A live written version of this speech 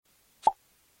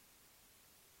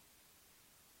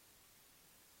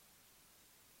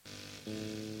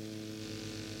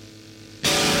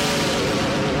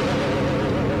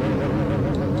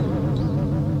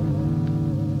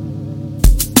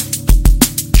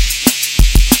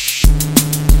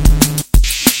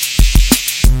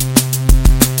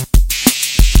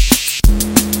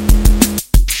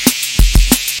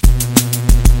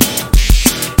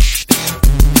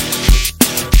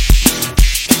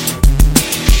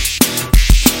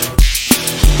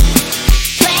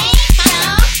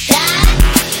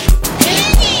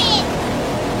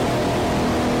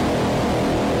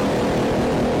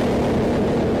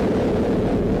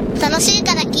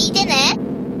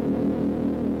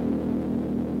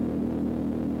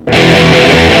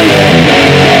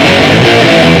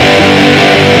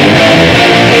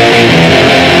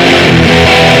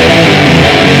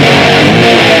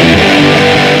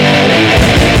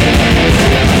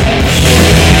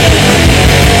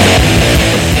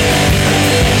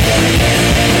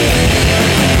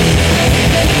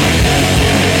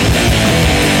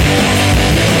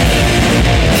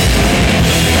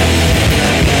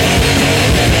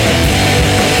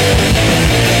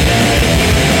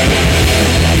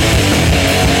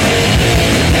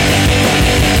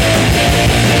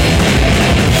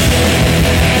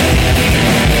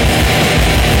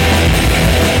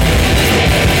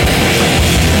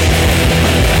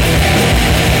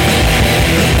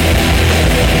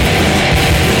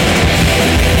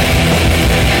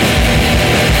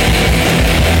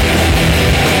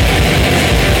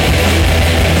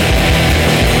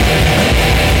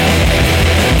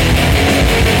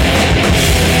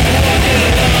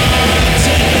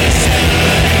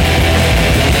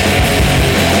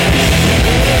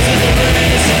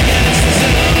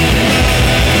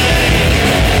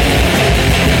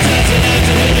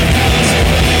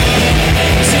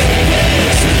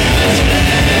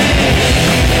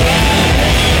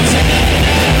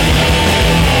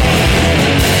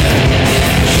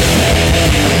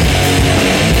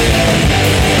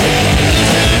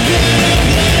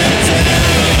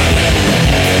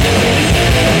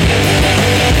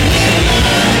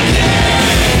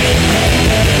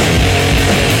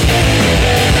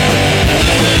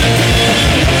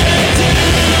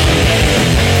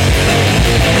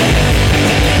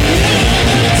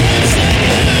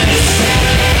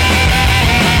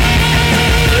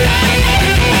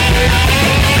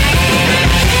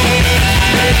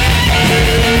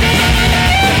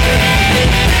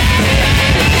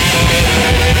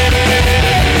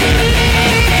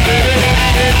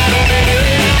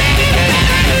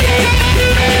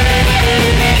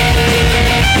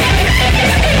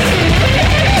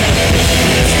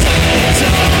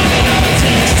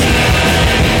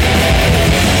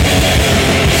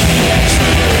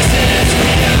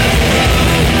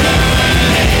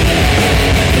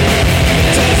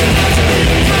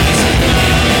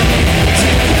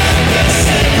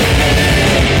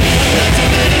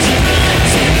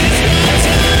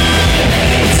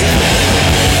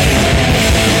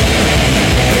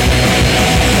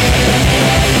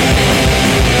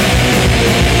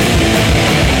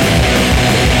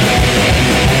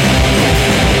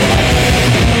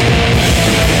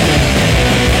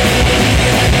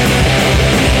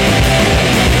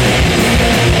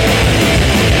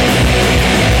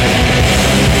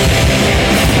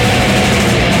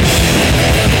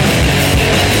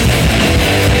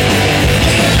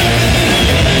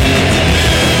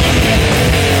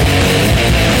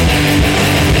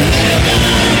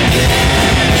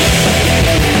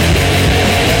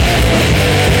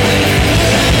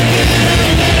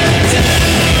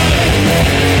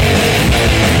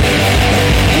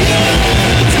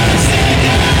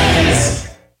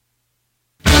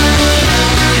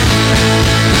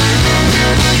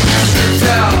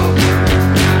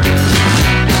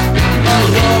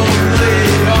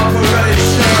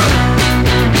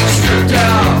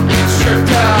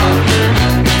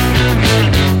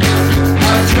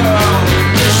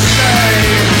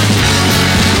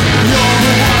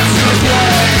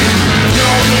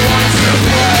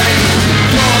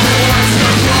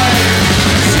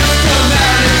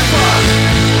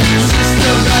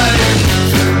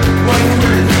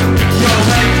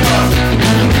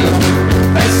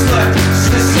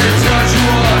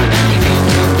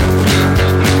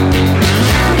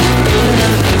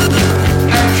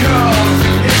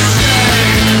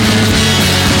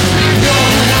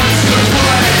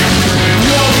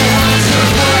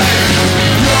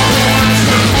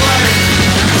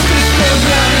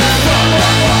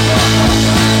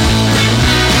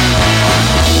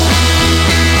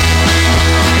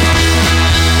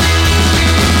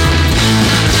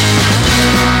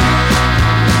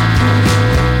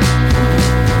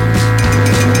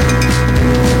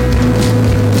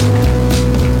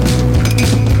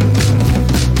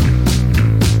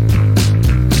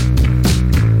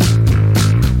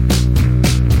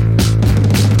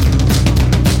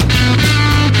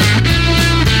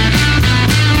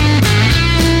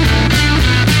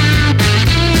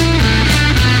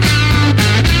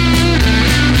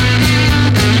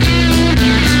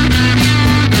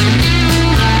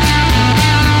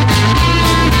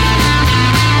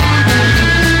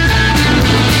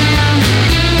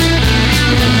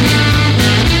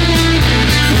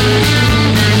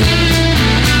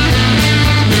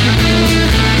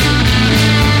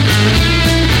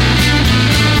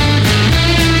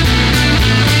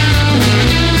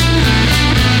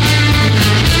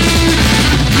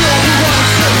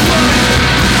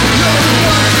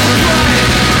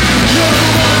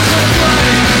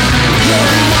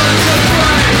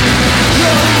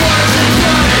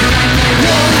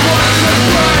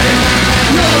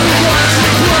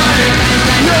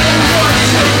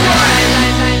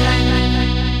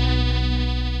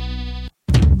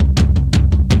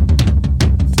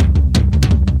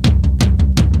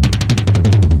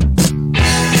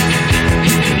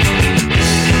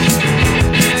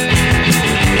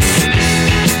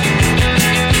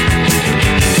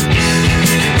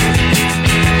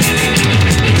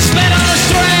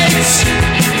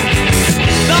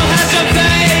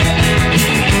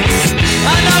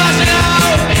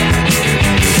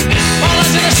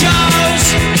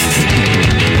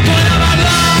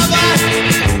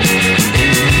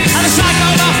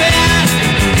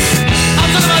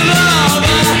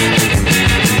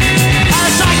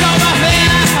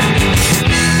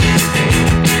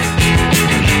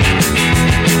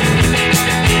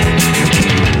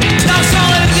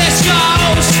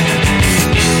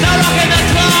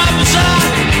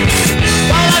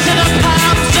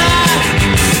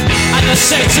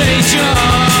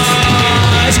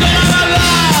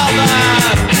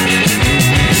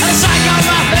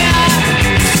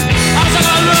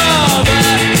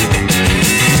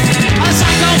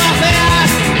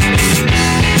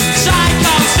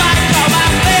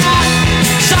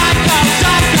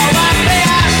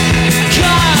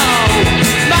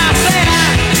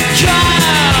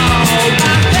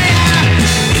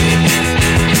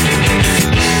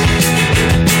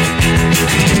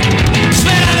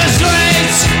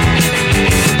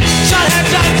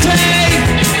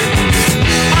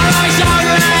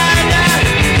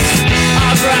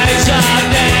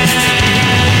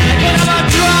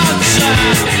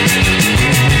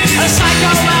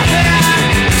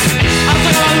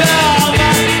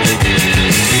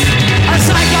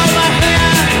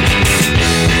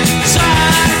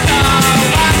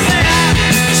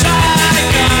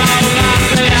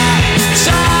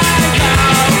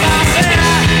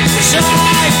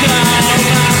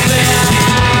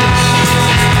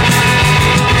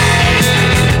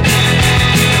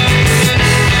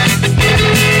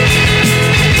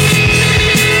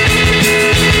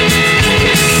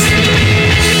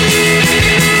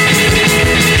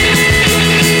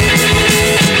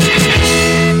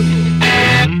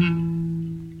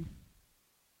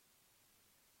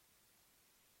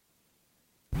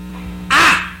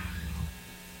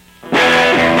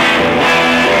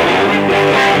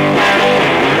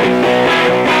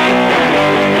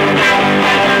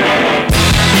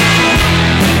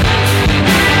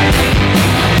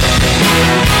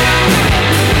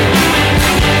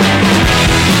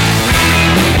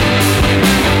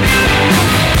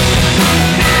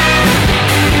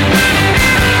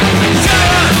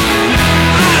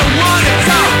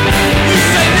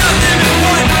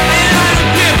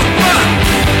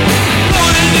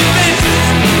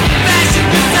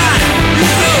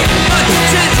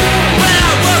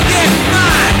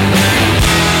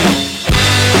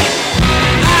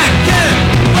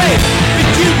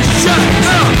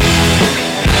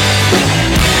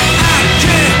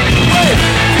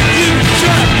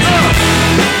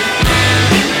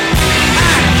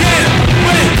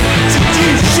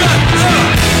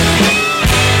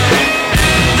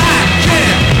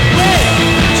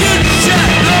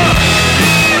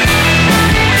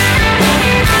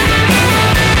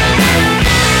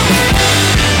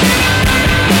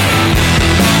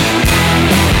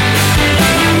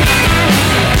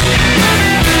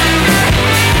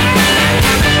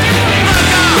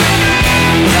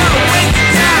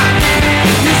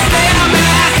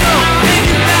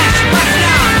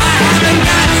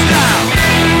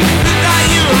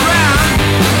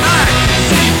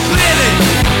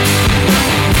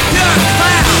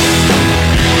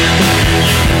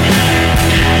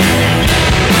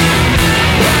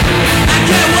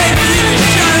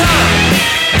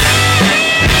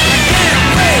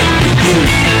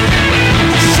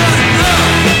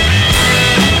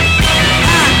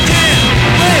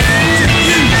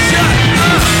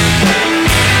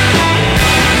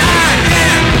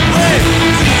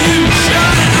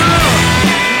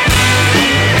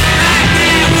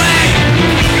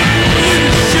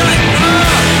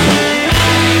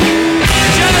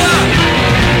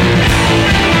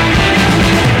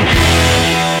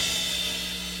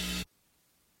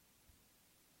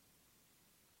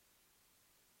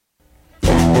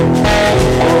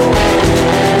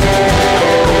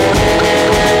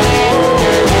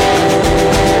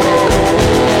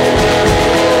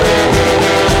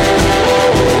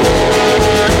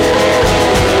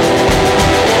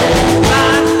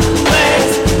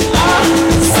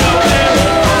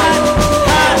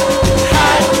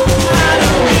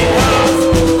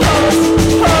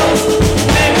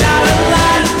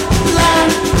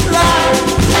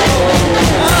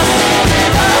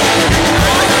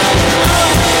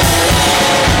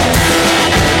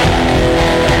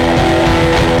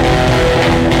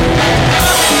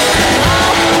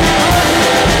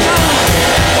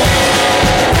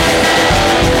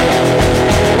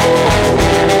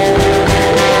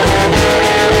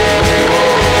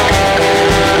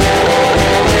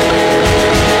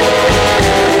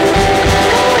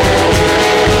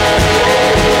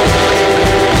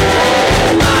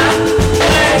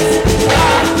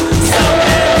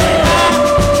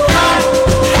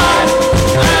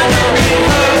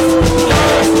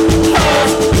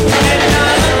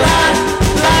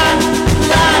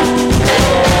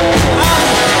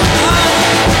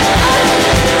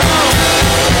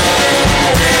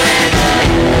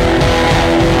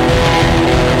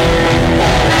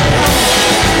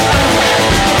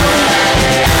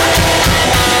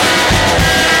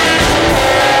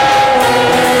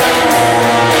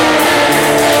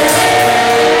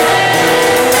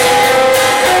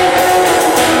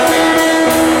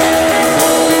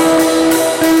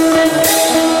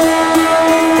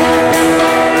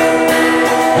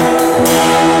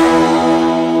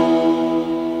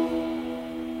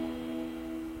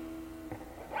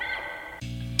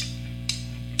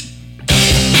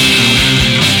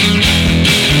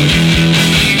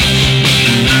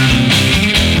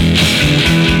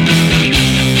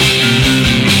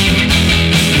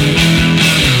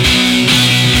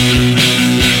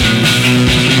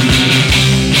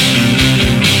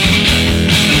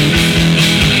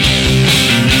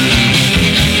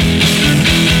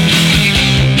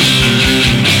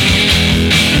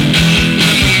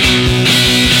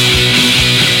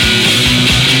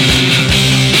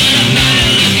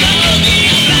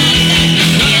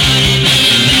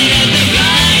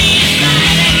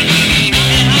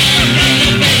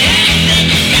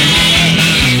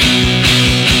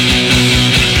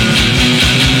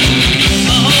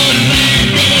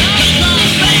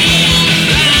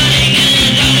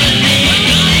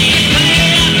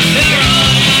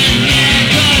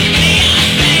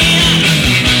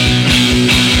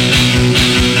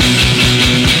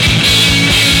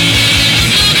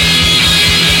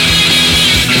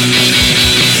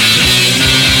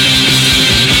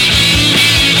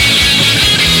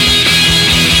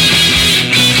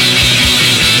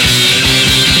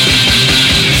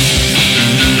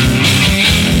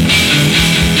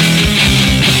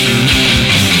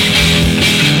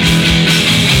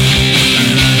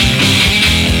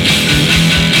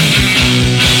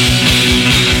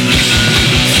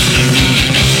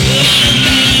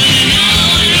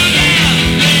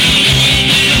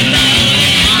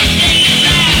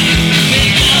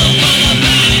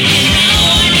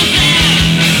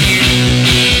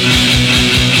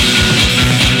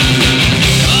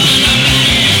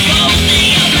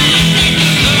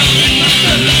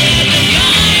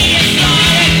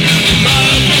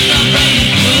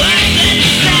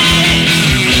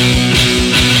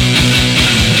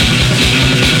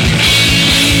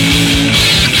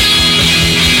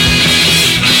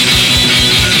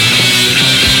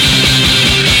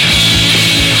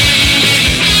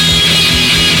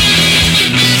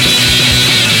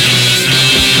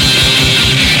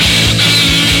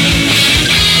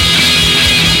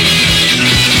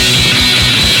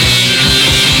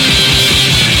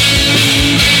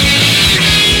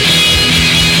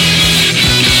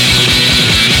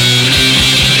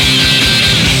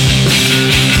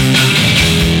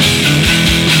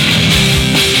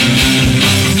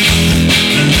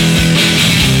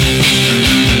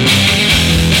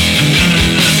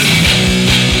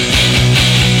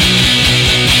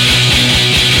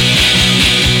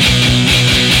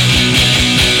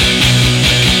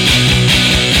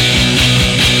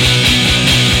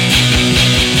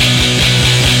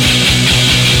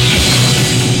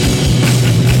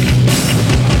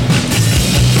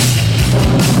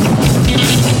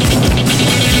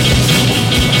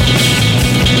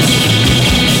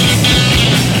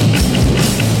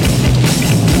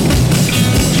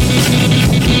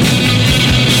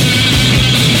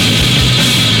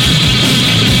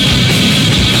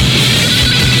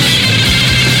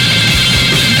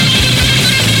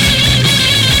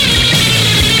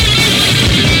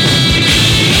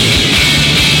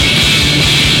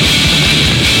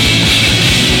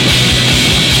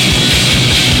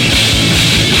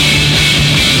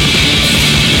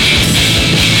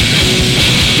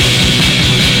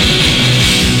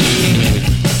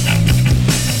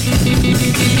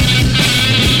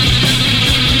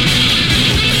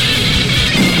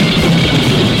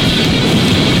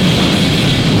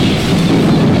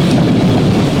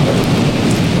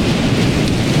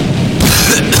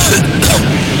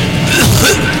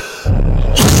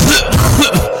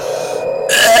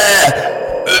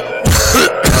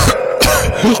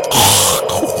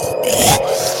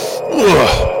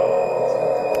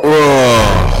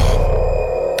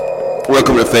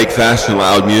Fake Fashion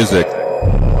Loud Music.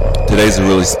 Today's a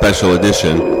really special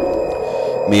edition.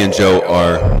 Me and Joe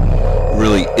are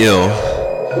really ill.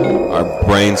 Our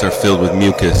brains are filled with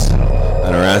mucus,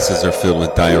 and our asses are filled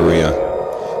with diarrhea.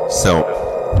 So,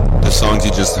 the songs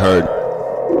you just heard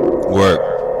were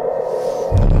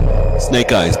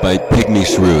Snake Eyes by Pygmy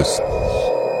Shrews.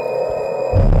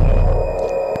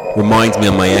 Reminds me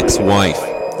of my ex-wife.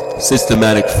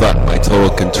 Systematic Fuck by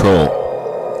Total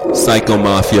Control. Psycho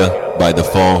Mafia by The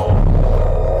Fall.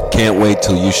 Can't Wait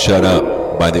Till You Shut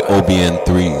Up by the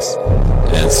OBN3s.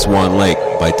 And Swan Lake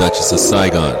by Duchess of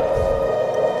Saigon.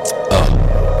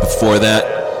 Before that,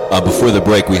 before the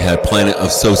break, we had Planet of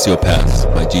Sociopaths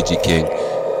by Gigi King.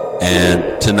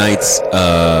 And tonight's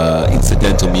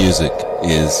incidental music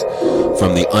is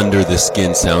from the Under the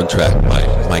Skin soundtrack by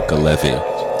Michael Levy,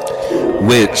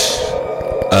 which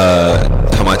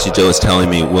Tamachi Joe is telling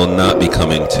me will not be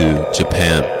coming to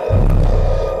Japan.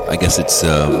 I guess it's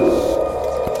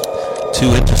too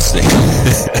interesting.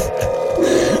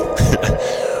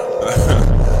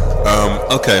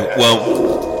 Okay, well,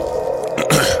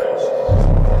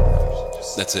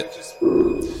 that's it.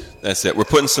 That's it. We're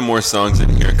putting some more songs in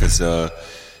here because,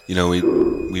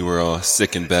 we were all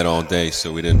sick in bed all day,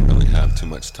 so we didn't really have too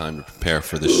much time to prepare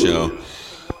for the show.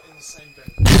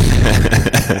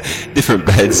 Different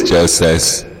beds, Joe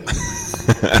says.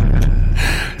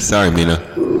 Sorry, Mina.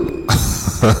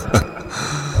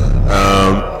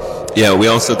 Yeah, we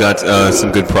also got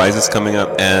some good prizes coming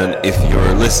up, and if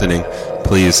you're listening,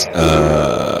 please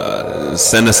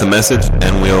send us a message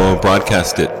and we'll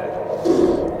broadcast it.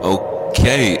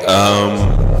 Okay,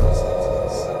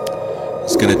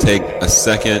 it's gonna take a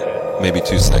second, maybe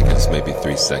 2 seconds, maybe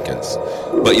 3 seconds.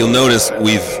 But you'll notice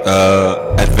we've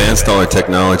advanced all our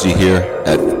technology here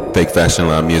at Fake Fashion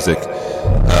Loud Music,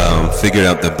 figured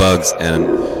out the bugs, and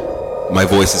my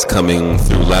voice is coming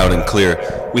through loud and clear.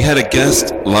 We had a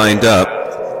guest lined up,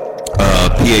 a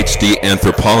PhD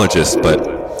anthropologist, but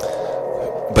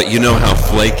you know how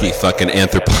flaky fucking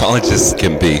anthropologists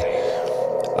can be.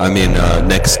 I mean,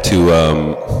 next to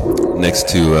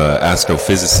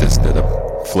astrophysicists, they're the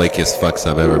flakiest fucks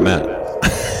I've ever met.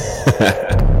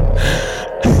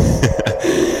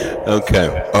 Okay.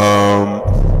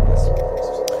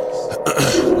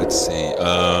 Let's see.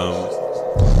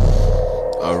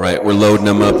 All right, we're loading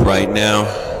them up right now.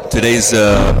 Today's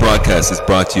broadcast is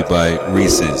brought to you by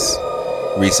Reese's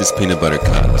Peanut Butter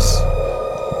Cups.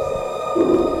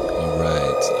 All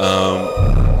right.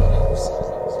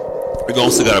 We've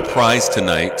also got a prize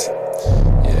tonight.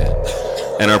 Yeah.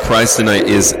 And our prize tonight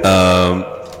is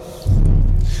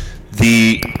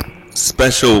the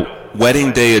special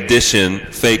Wedding Day edition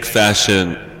Fake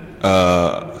Fashion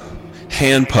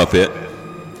hand puppet.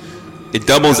 It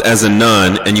doubles as a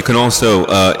nun, and you can also,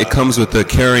 it comes with a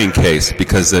carrying case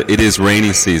because it is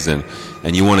rainy season,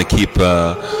 and you want to keep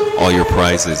all your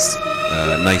prizes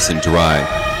nice and dry.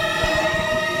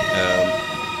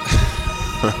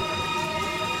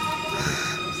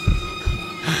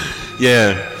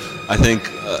 Yeah, I think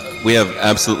we have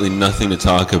absolutely nothing to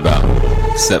talk about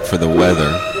except for the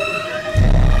weather.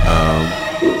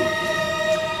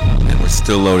 And we're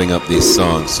still loading up these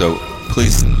songs, so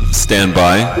please stand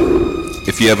by.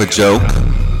 If you have a joke,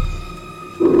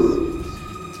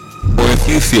 or if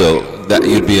you feel that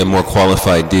you'd be a more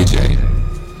qualified DJ,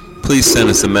 please send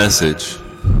us a message,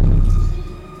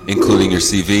 including your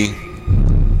CV,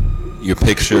 your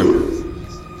picture,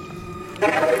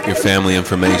 your family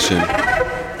information,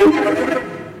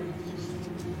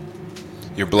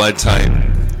 your blood type,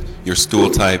 your stool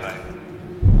type.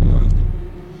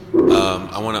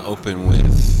 I want to open with,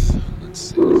 let's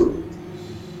see.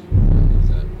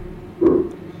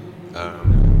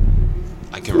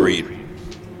 I Can Read.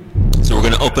 So we're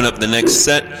going to open up the next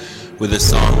set with a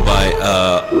song by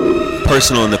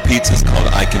Personal and the Pizzas called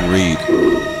I Can Read.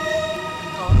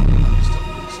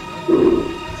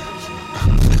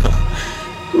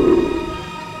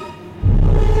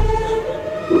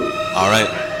 All right,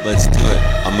 let's do it.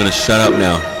 I'm going to shut up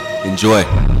now. Enjoy.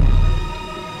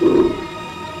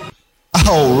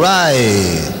 All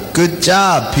right. Good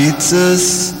job,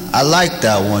 Pizzas. I like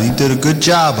that one. You did a good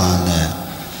job on that.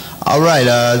 All right,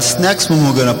 this next one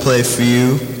we're going to play for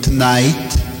you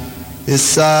tonight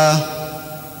is,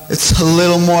 it's a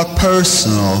little more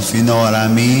personal, if you know what I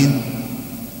mean.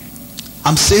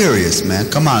 I'm serious, man.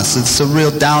 Come on. It's a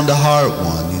real down-to-heart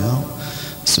one, you know.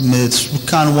 It's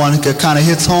kind of one that kind of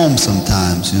hits home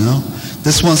sometimes, you know.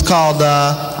 This one's called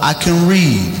I Can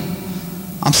Read.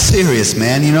 I'm serious,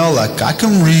 man, you know, like I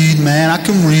can read, man, I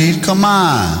can read, come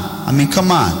on. I mean,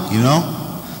 come on, you know.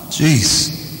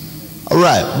 Jeez. All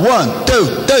right, 1,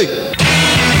 2, 3.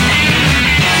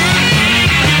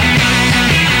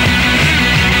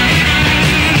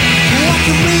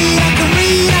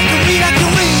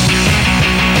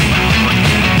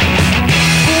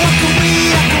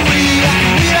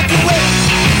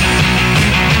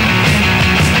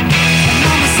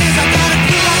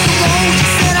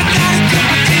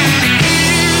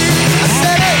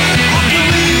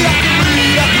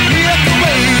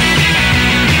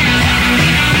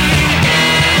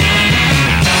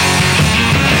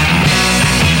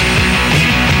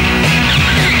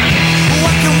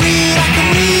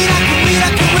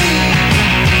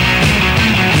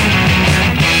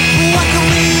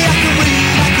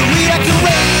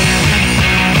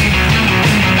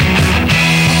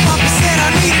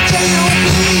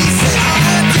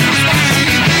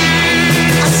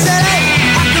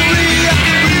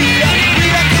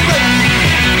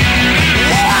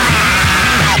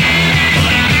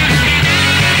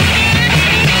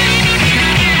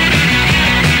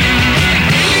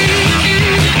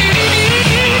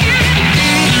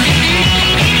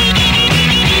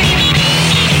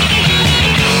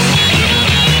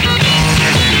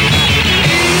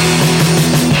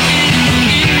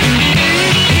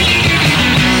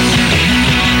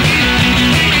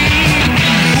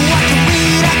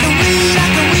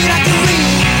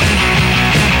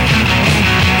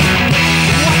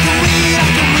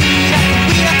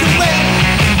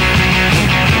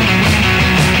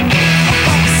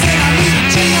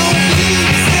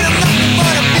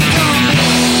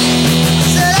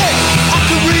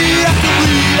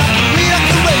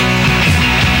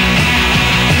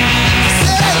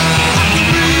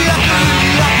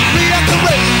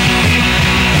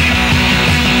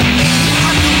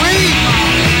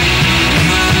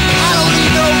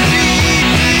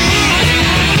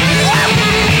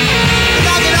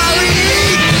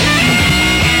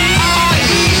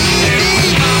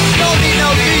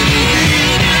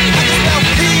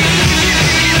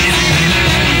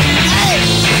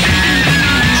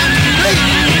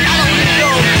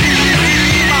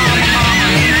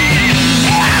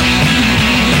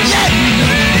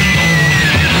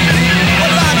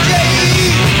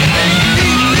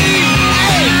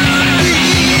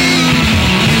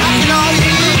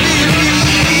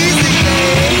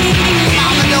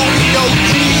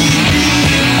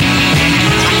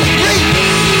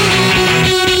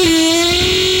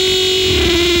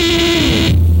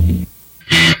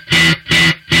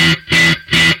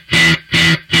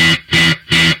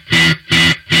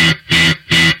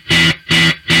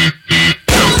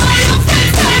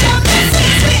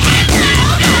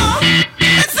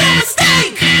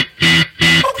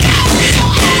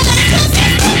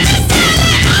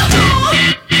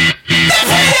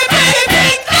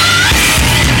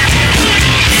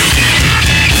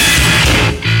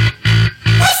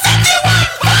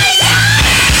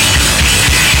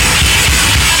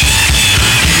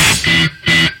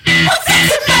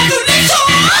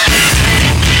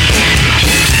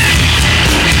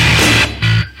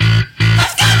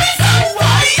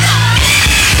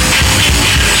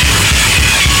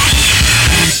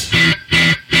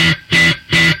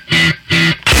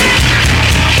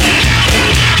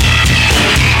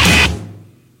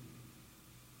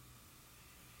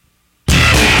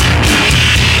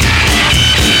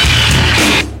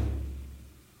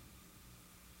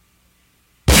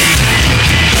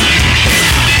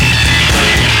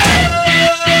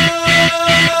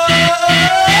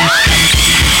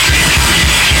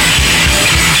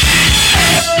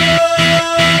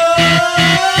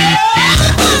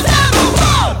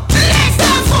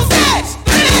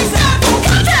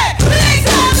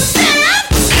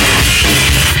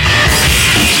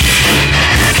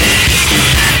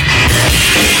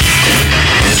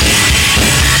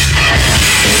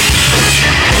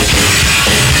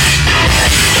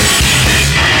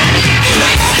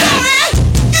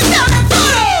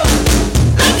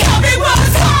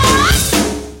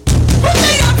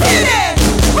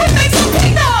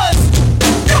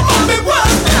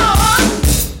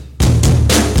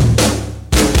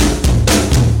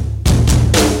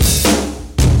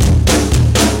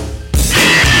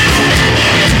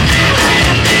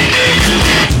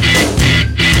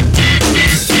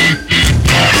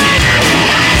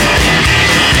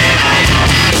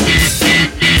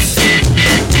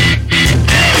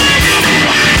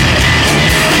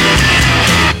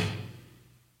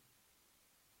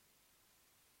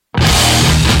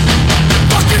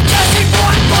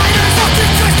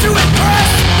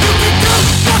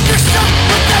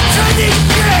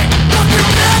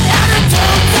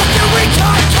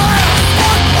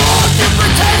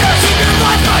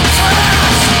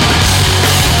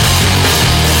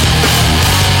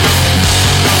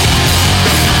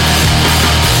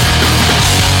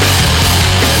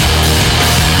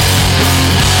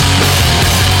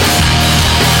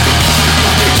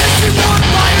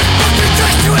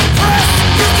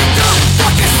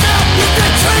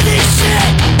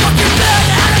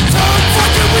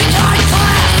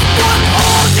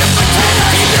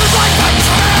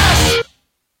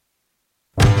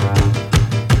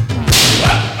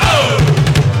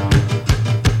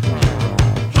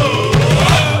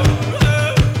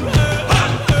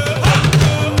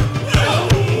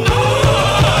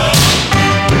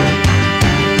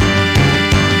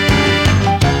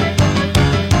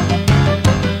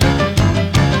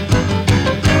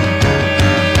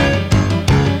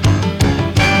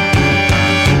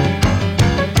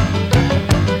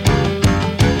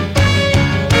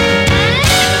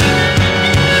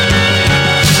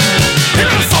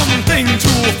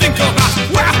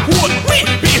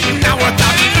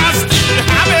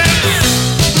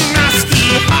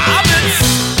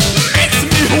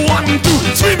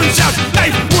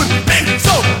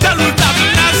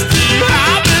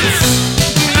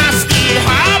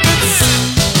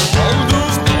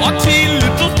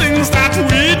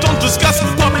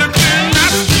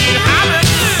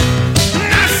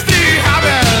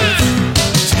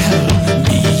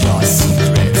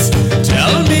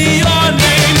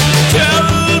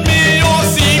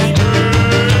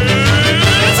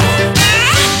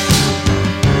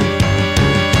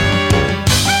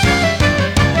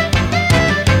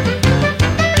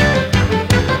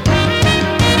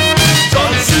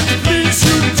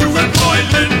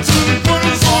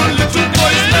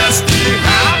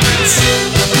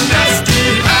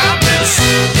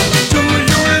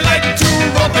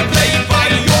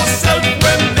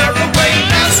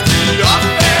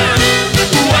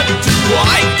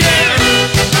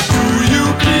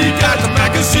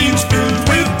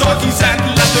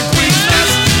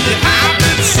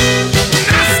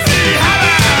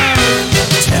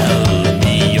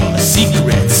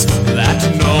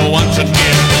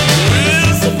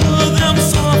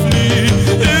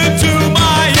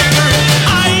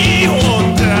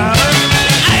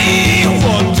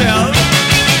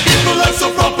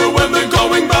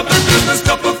 going about their business.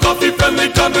 Cup of coffee, friendly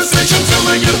conversation till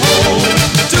they get home.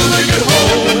 Till they get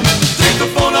home. Take the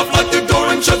phone off, lock the door,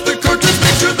 and shut the curtains.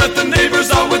 Make sure that the neighbors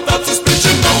are without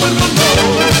suspicion. No one will know.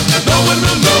 No one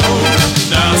will know.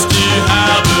 Nasty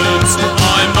habits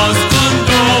I must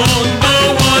condone. No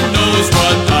one knows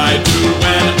what I do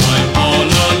when I'm all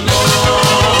alone.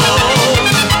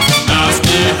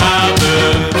 Nasty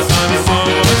habits, I'm so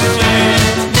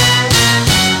ashamed.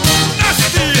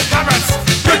 Nasty habits,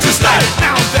 here to stay.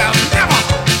 Now they'll never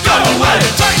go away.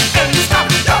 Try and stop,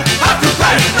 you have to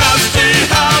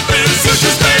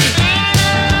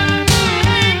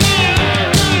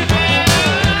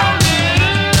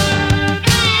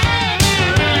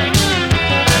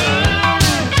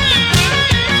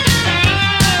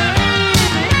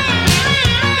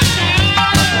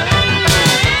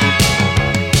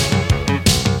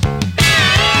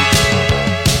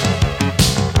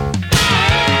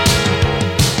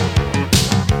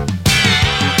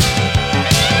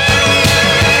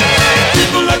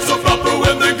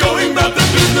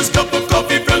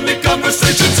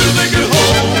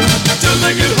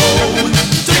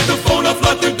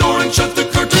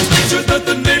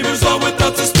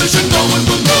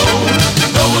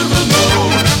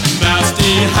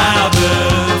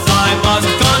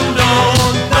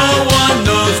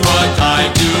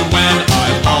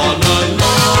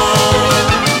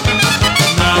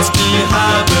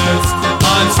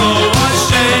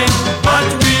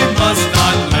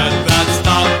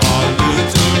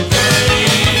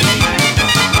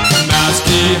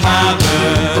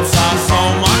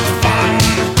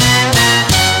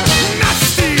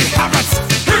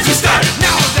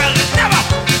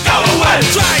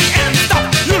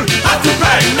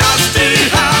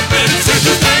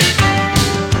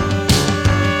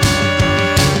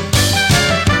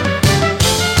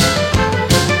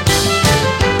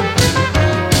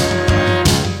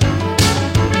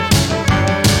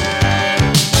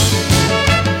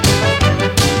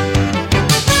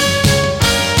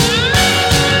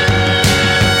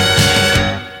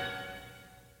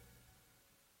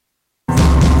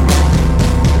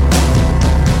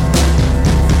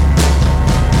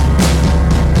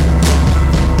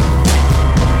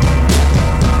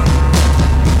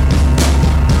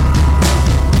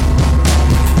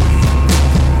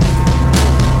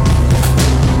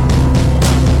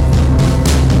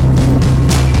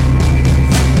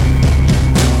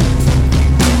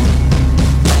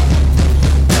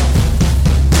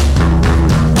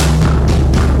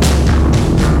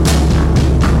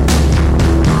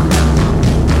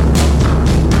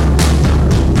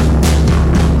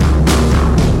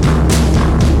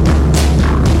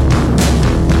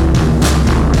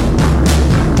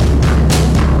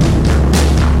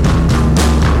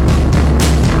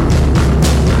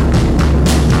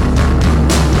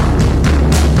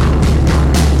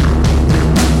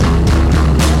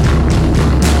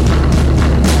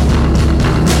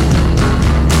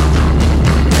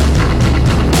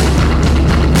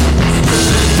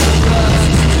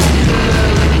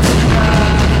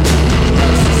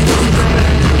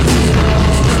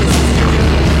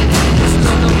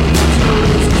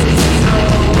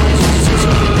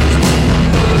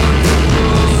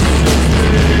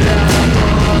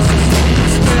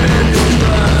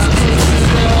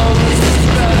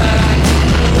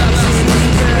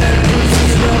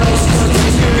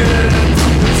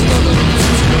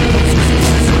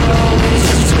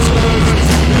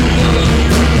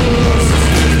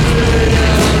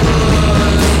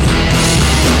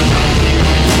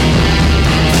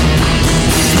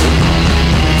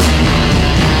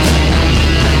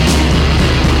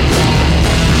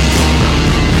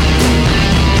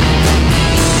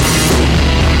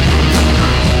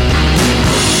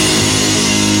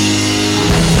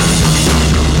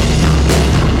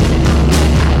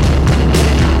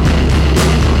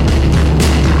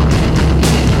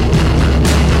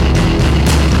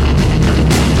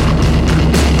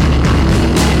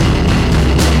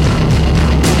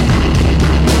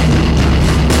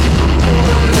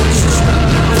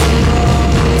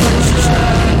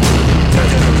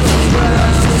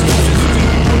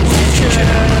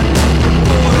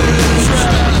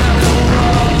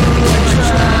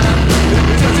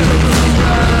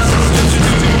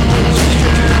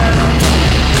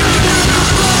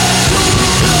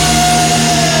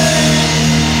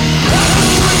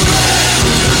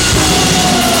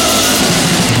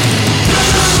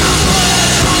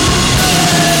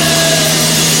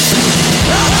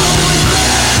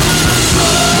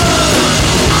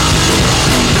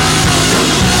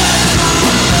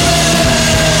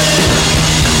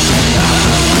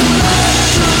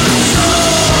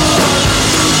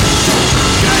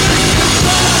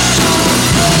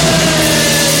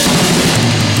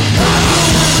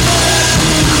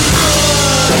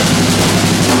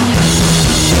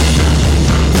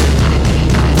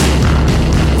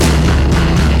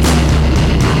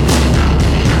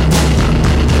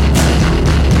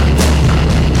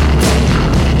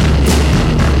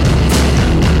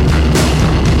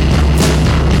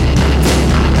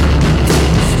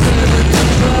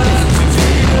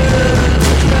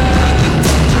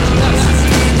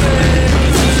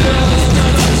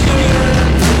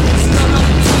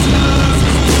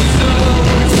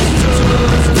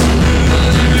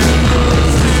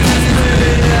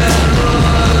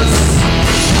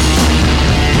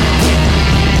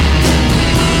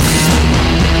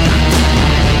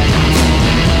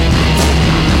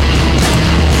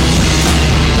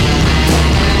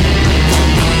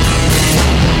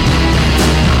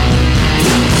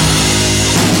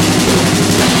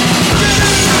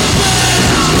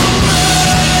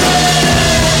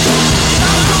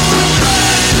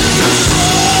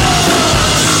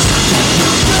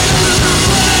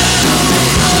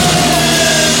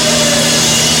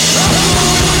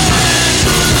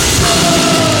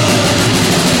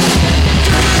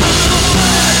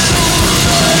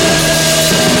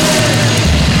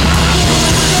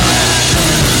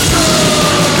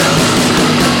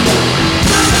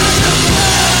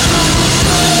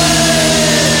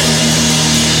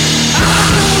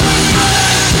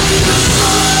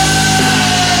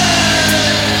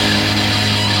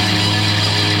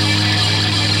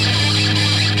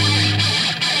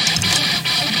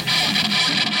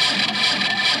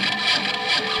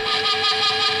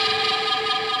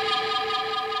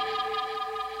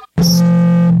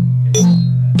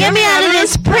Get me out of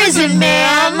this prison,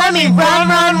 man. Let me run.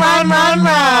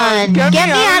 Get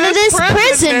me out of this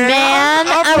prison, man.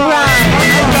 I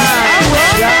run.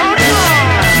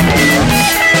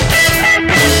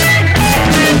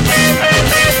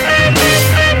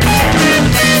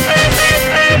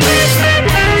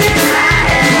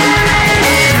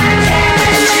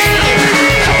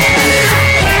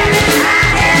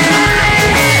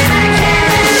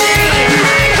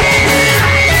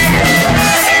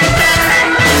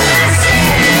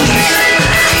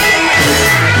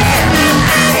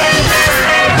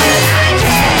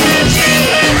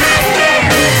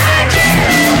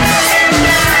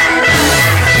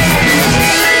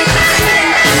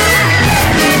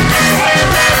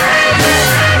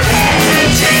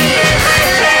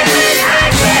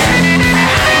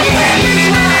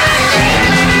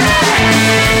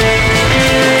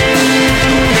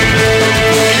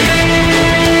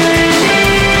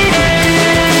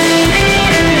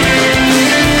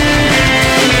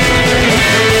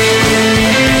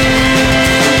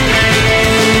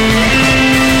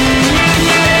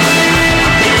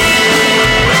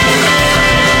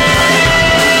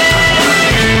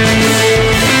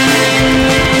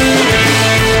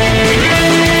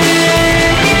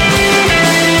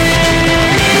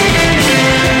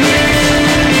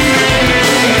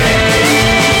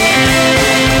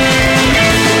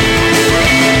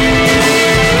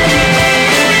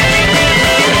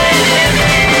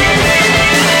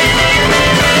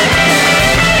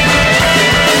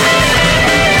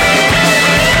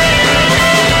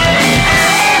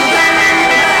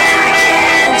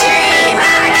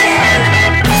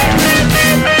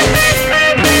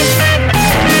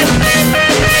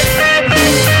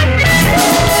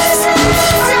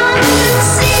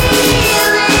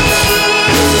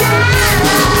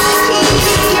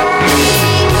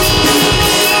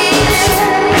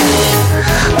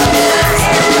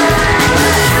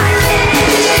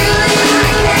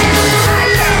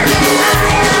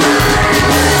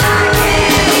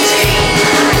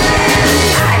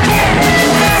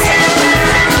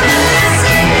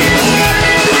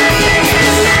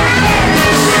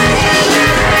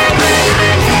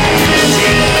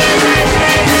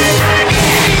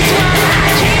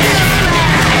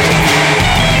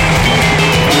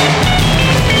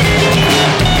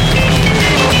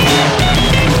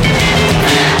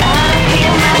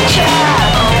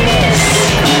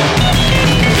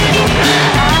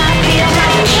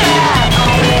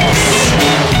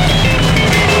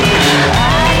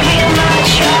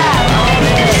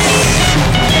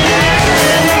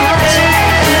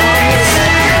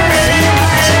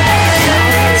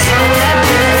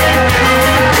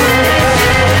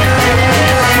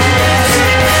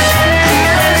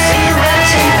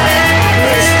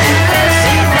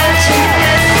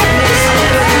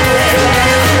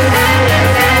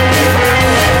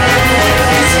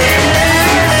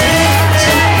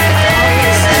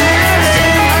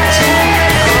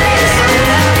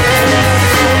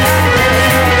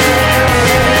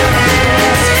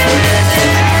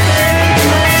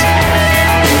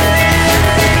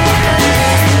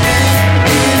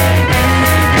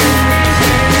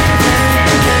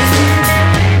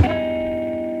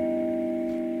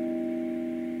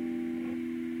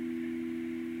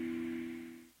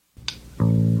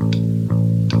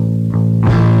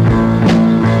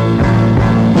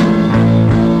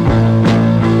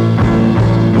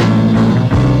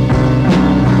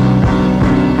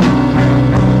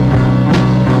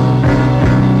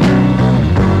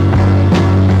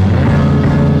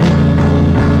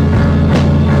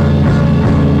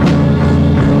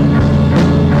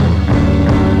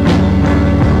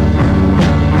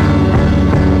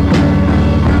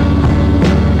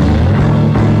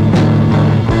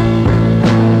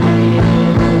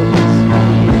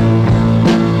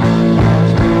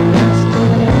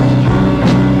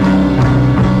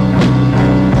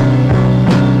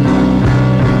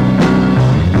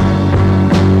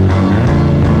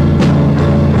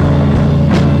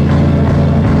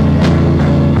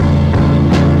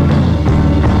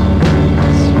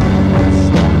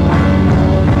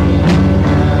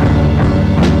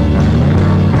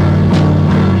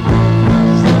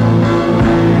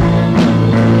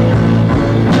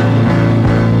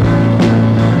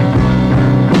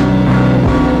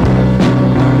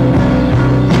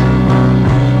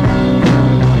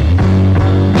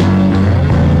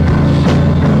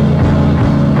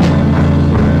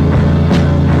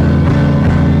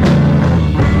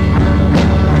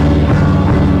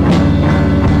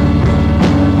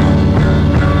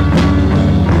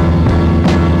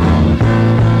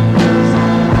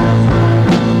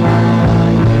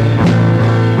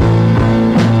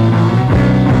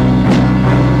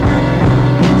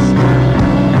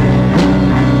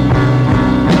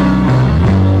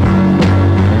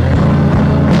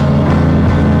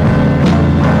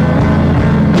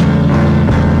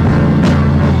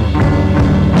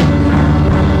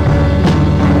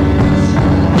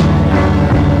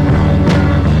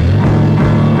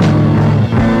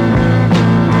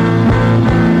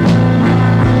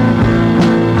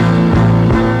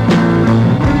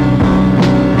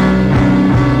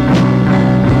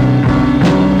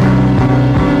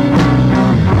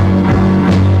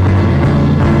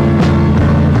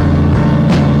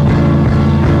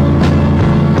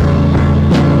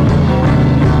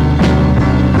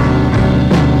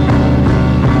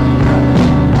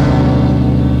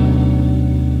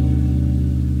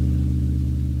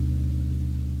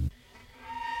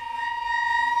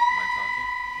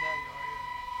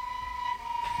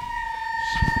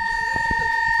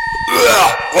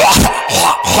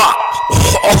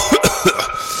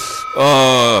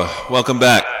 Welcome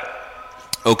back.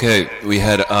 Okay, we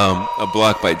had a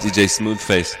block by DJ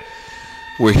Smoothface.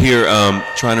 We're here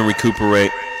trying to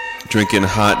recuperate, drinking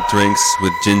hot drinks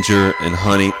with ginger and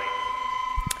honey.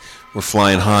 We're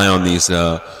flying high on these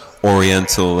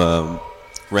oriental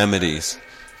remedies.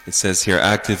 It says here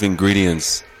active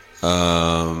ingredients,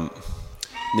 nicotine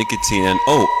and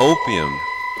opium.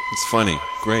 It's funny.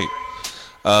 Great.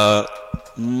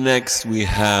 Next we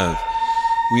had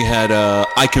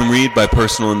I Can Read by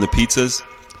Personal and the Pizzas,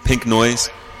 Pink Noise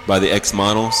by the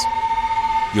X-Models,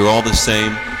 You're All the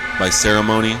Same by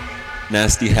Ceremony,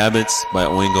 Nasty Habits by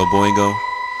Oingo Boingo,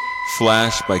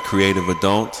 Flash by Creative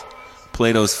Adult,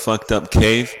 Plato's Fucked Up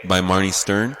Cave by Marnie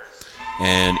Stern,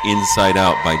 and Inside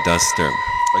Out by Duster.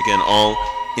 Again, all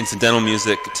incidental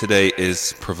music today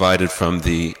is provided from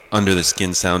the Under the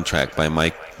Skin soundtrack by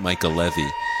Micah Levy,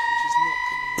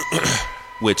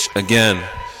 which again,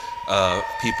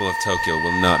 people of Tokyo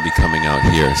will not be coming out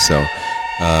here, so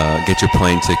get your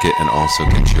plane ticket and also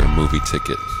get your movie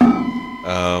ticket.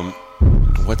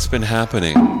 What's been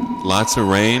happening? Lots of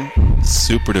rain,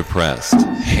 super depressed,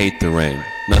 hate the rain.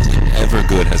 Nothing ever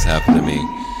good has happened to me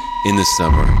in the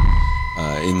summer,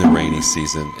 in the rainy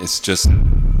season. It's just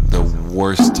the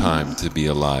worst time to be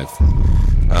alive.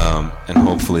 And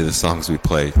hopefully the songs we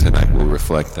play tonight will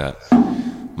reflect that.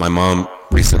 My mom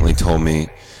recently told me,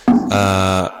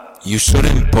 you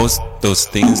shouldn't post those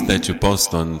things that you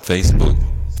post on Facebook.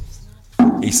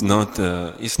 It's not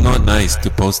nice to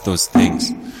post those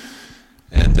things.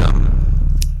 And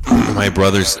my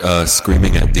brother's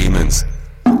screaming at demons.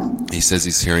 He says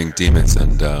he's hearing demons,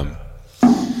 and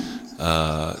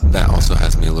that also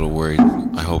has me a little worried.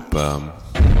 I hope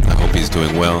he's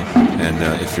doing well. And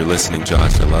if you're listening,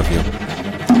 Josh, I love you.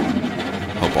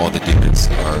 Hope all the demons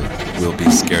will be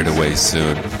scared away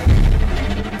soon.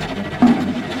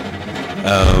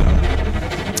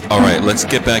 Alright, let's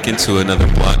get back into another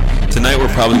block. Tonight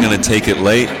we're probably going to take it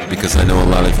late because I know a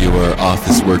lot of you are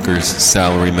office workers,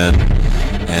 salarymen,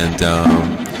 and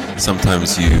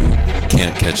sometimes you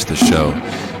can't catch the show.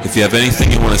 If you have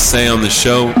anything you want to say on the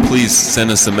show, please send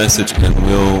us a message and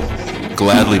we'll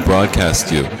gladly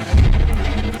broadcast you.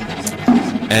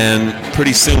 And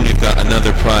pretty soon we've got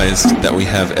another prize that we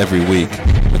have every week,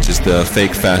 which is the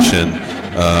Fake Fashion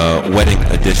Wedding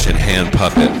Edition hand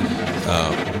puppet,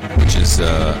 which is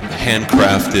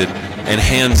handcrafted and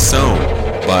hand-sewn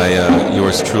by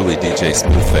yours truly, DJ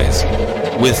Smoothface,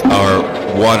 with our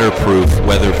waterproof,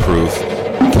 weatherproof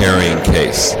carrying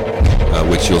case,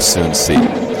 which you'll soon see.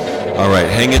 All right,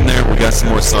 hang in there. We got some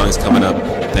more songs coming up.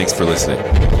 Thanks for listening.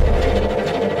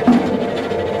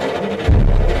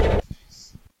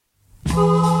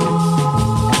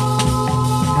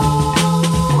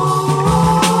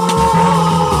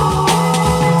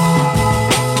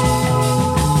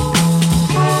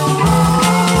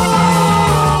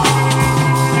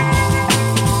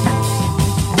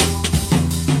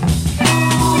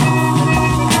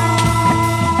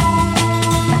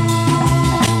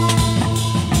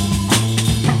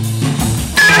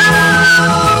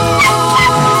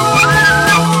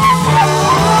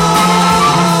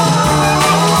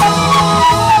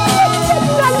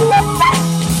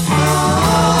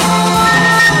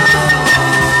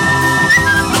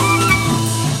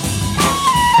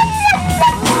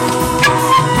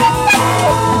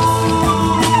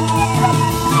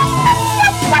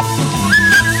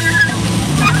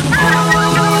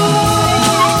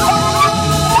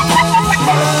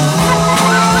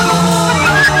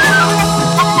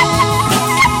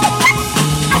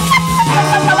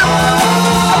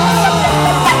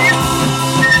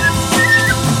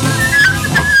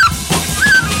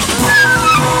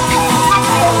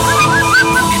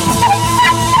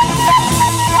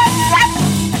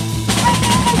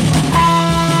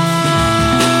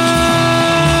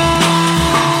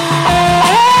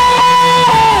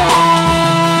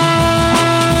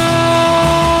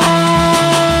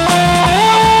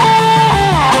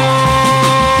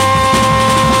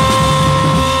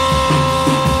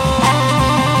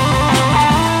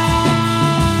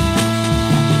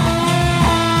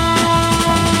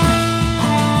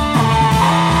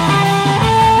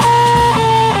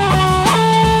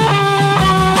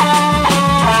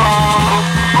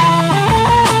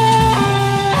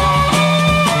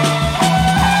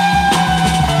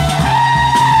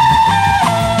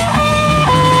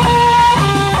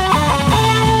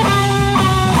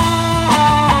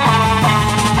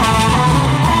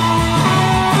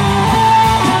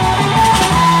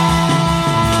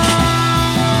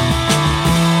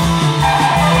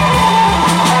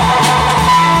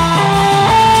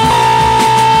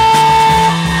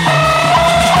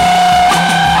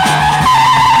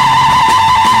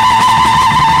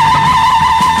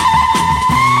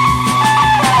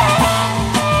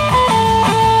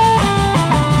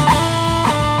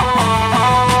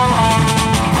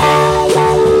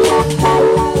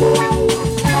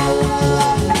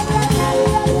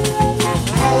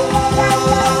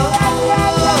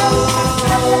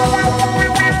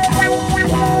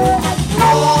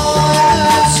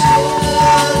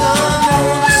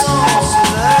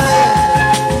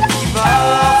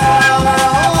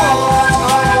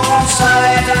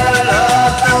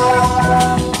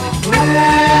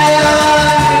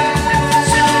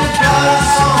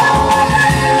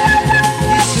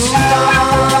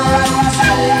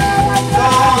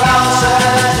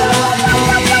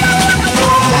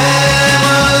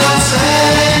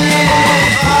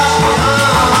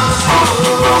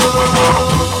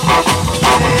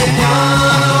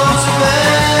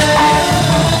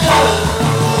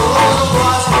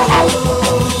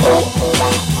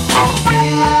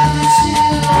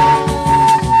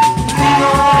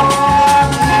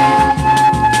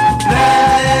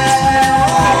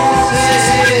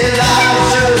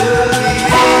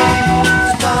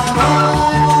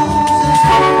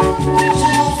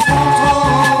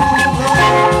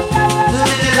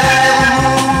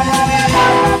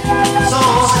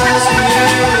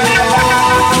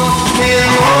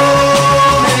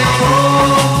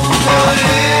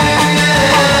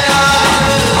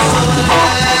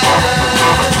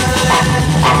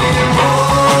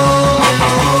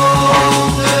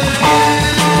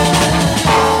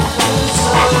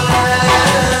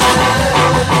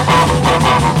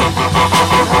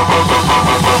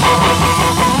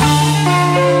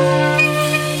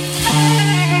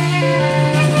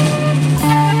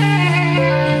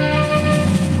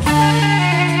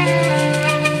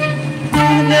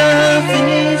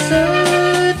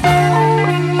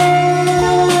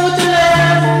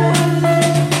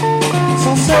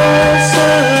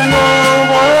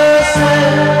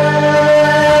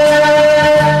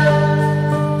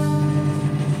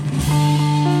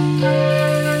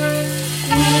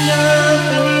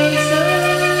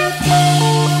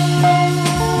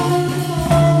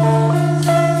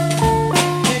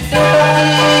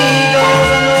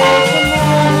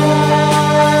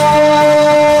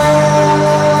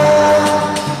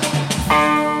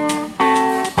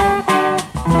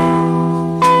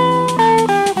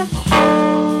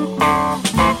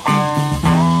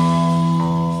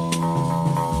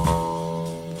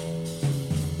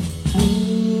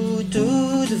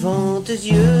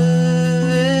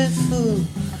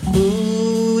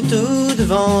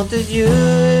 devant tes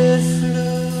yeux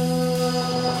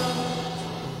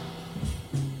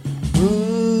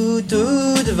flous,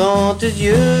 tout devant tes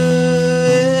yeux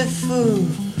est fou,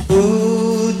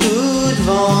 tout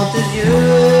devant tes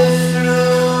yeux flous.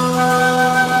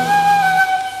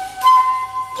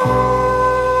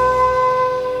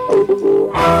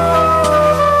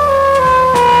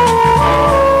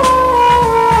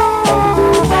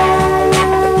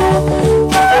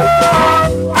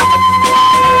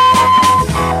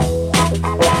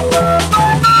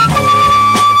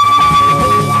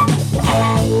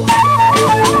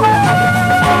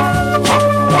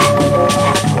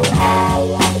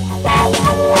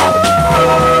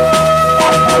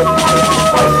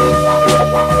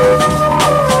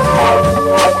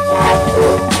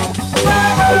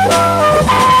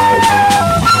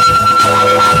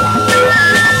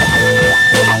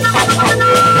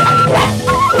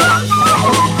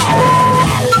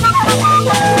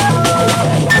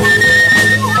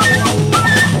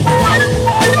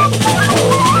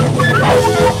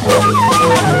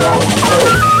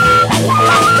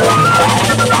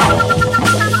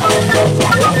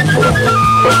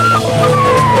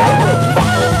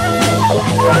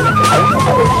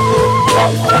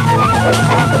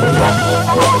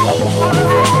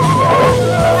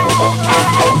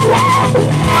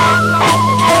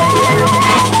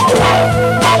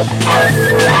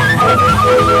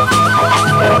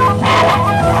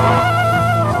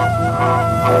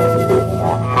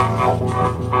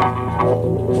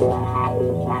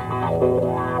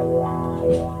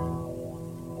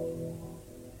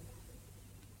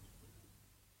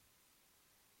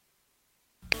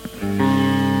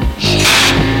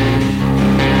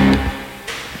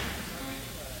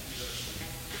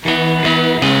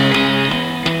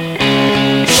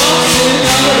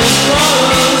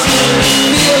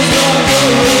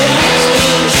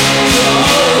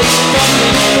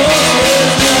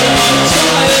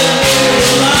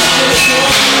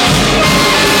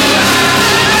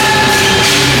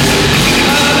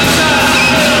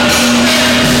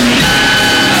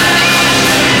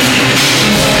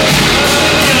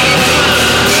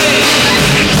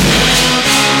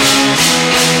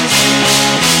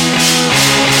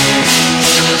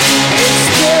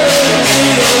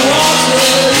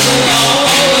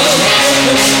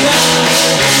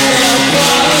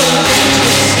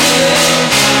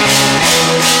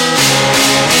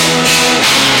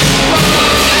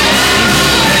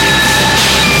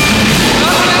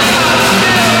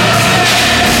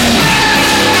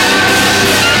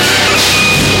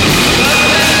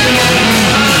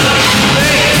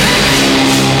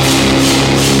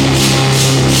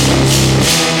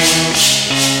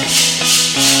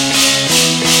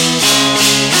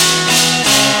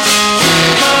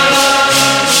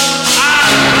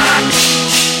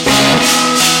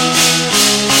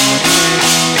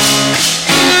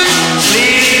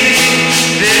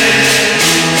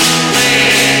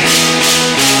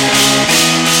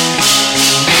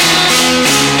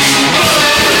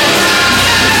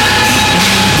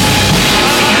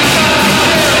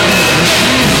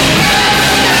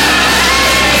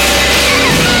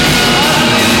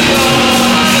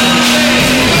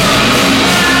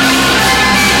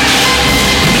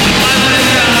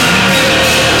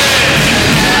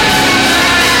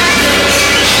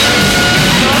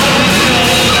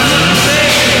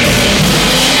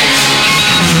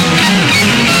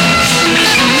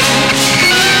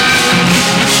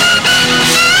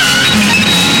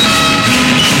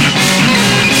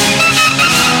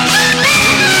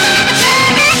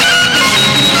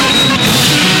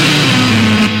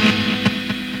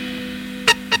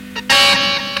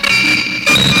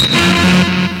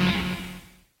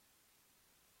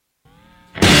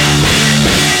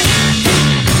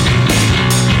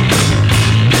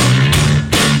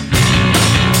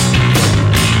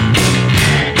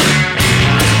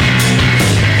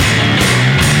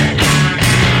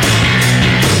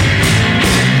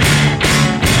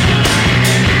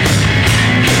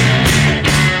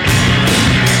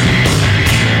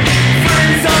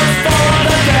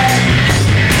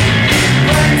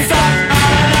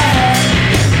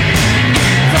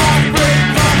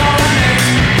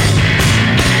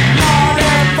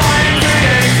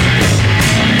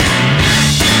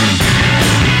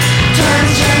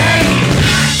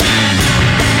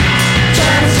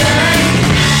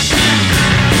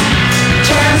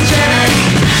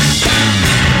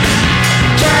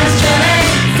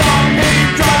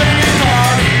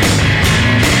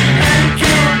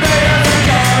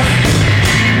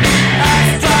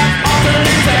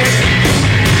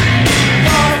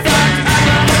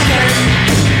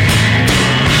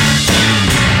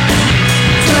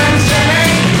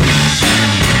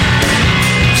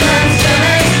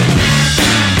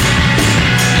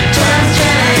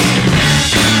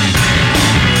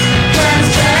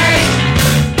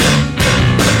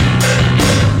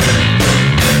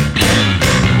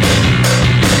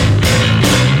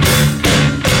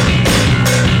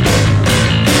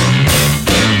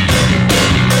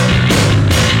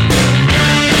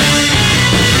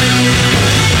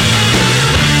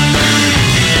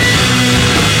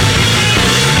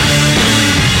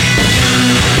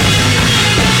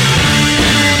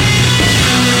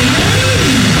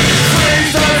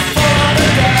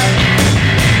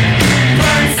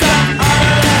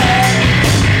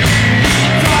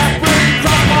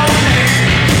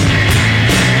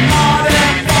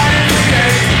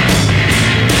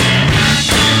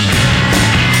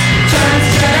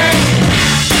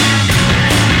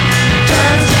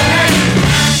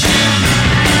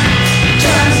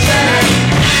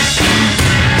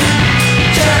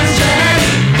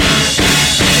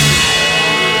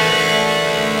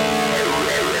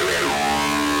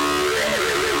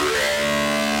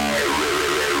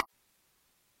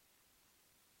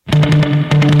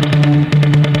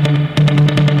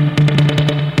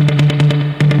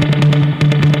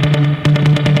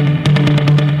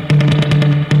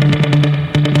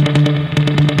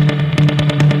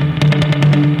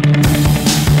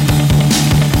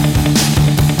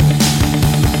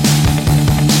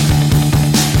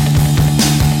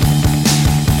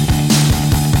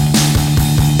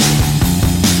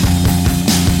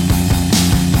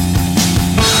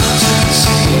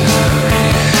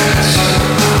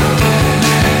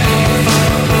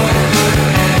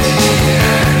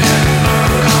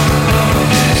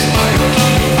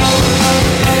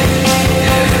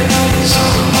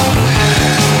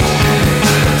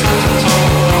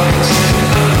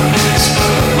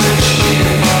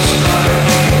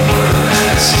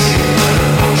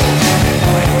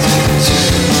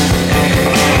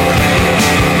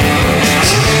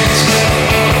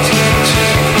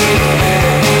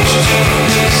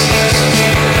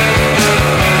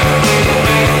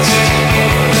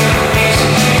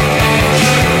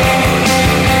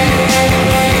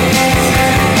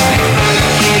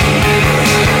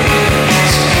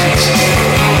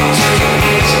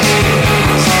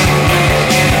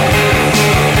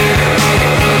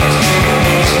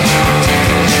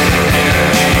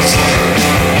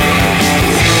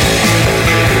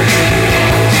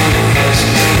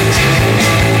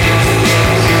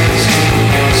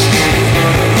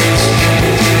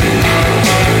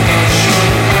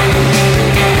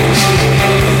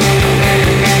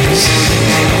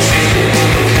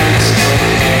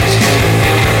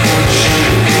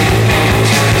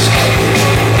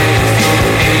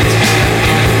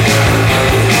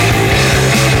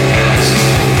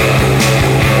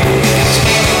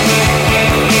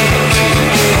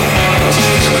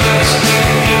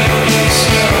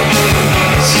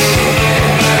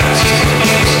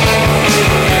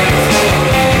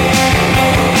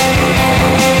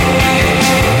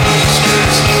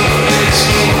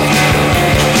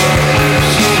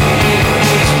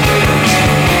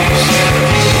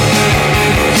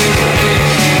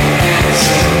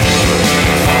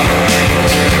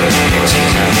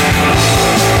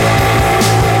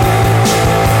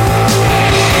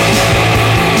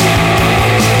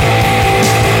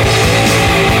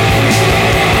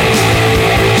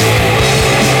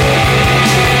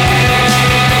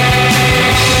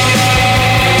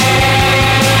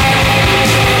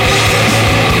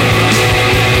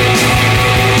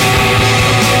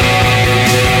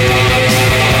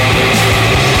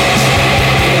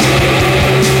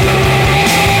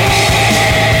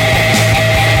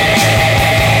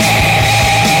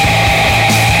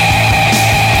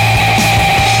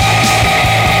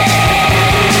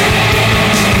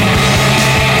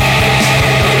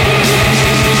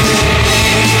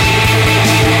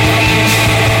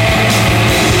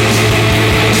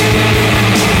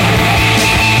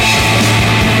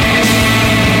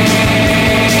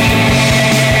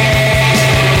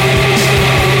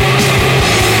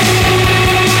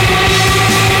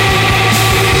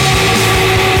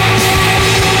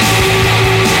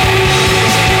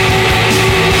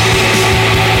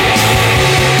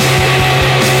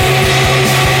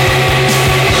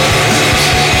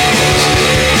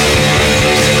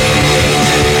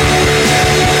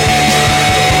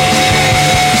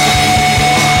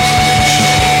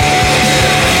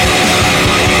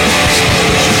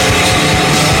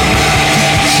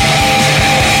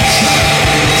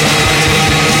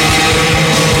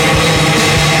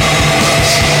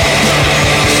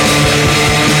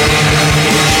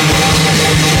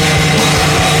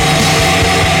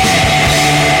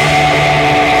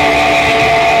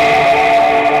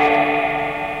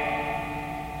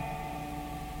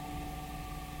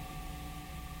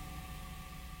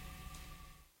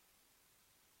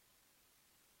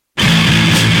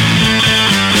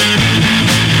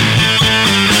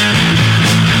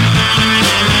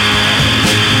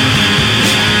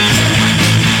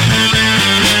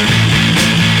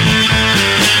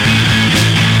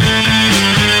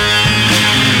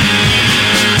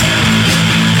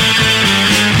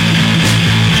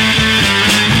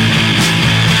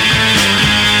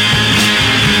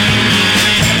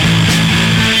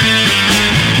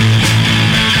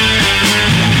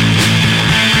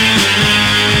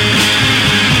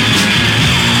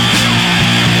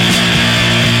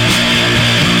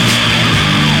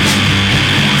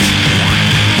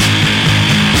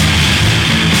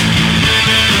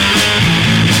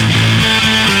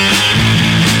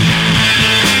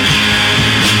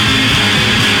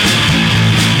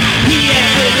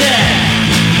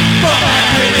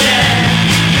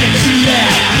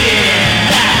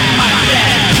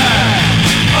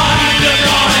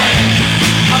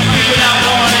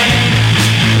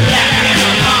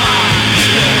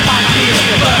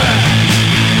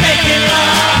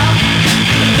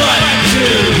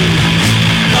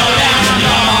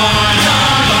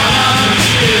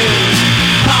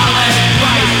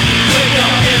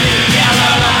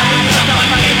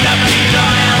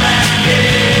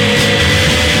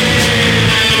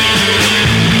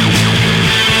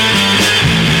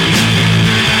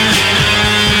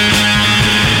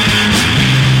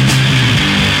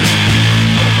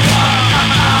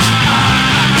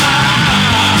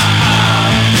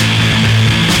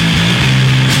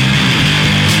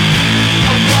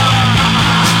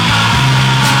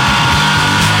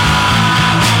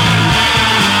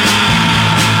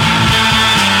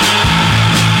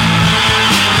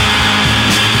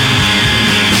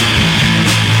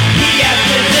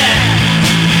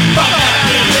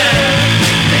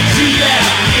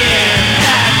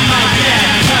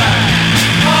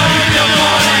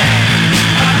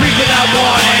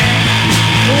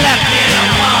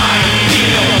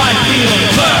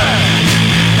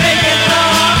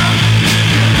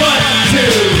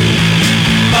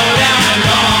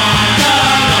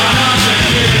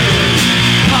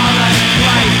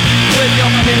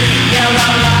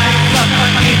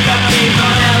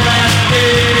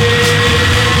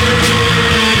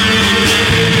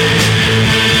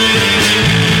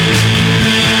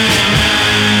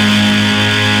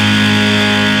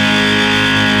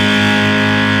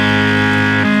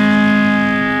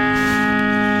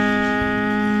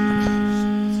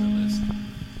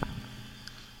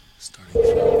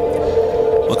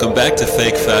 Welcome back to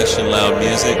Fake Fashion Loud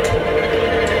Music. We've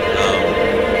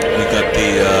got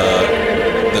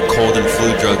the cold and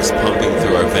flu drugs pumping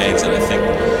through our veins, and I think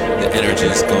the energy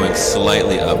is going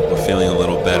slightly up. We're feeling a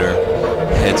little better.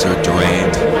 Heads are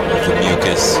drained of the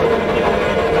mucus.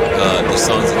 The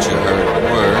songs that you heard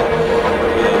were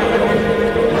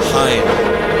Hein.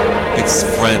 It's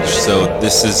French, so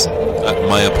this is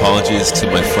my apologies to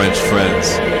my French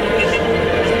friends.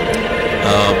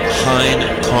 Hein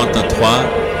quant à toi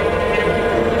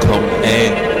comme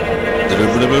un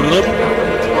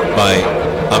by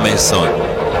Amason.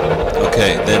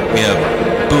 Okay, then we have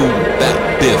Boom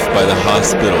Bap Biff by the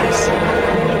Hospitals.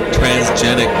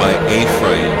 Transgenic by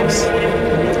A-Frames.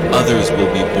 Others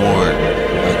Will Be Born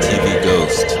by TV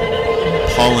Ghost.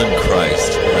 Pollen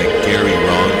Christ by Gary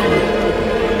Wrong Group.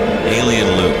 Alien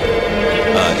Loop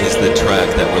is the track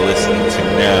that we're listening to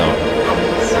now.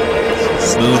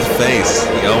 Smoothface,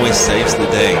 he always saves the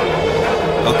day.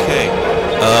 Okay,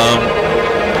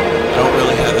 I don't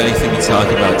really have anything to talk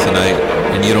about tonight,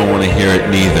 and you don't want to hear it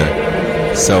neither.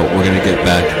 So we're going to get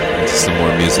back into some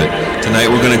more music. Tonight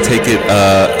we're going to take it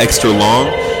extra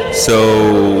long,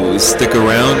 so stick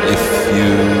around if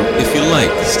you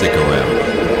like, stick around.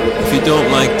 If you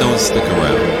don't like, don't stick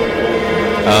around.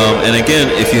 And again,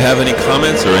 if you have any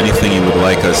comments or anything you would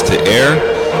like us to air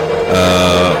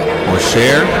or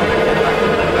share,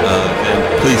 then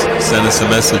please send us a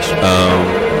message.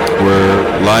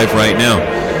 We're live right now.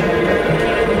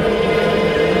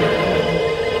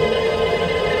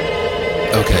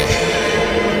 Okay,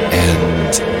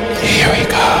 and here we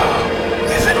go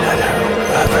with another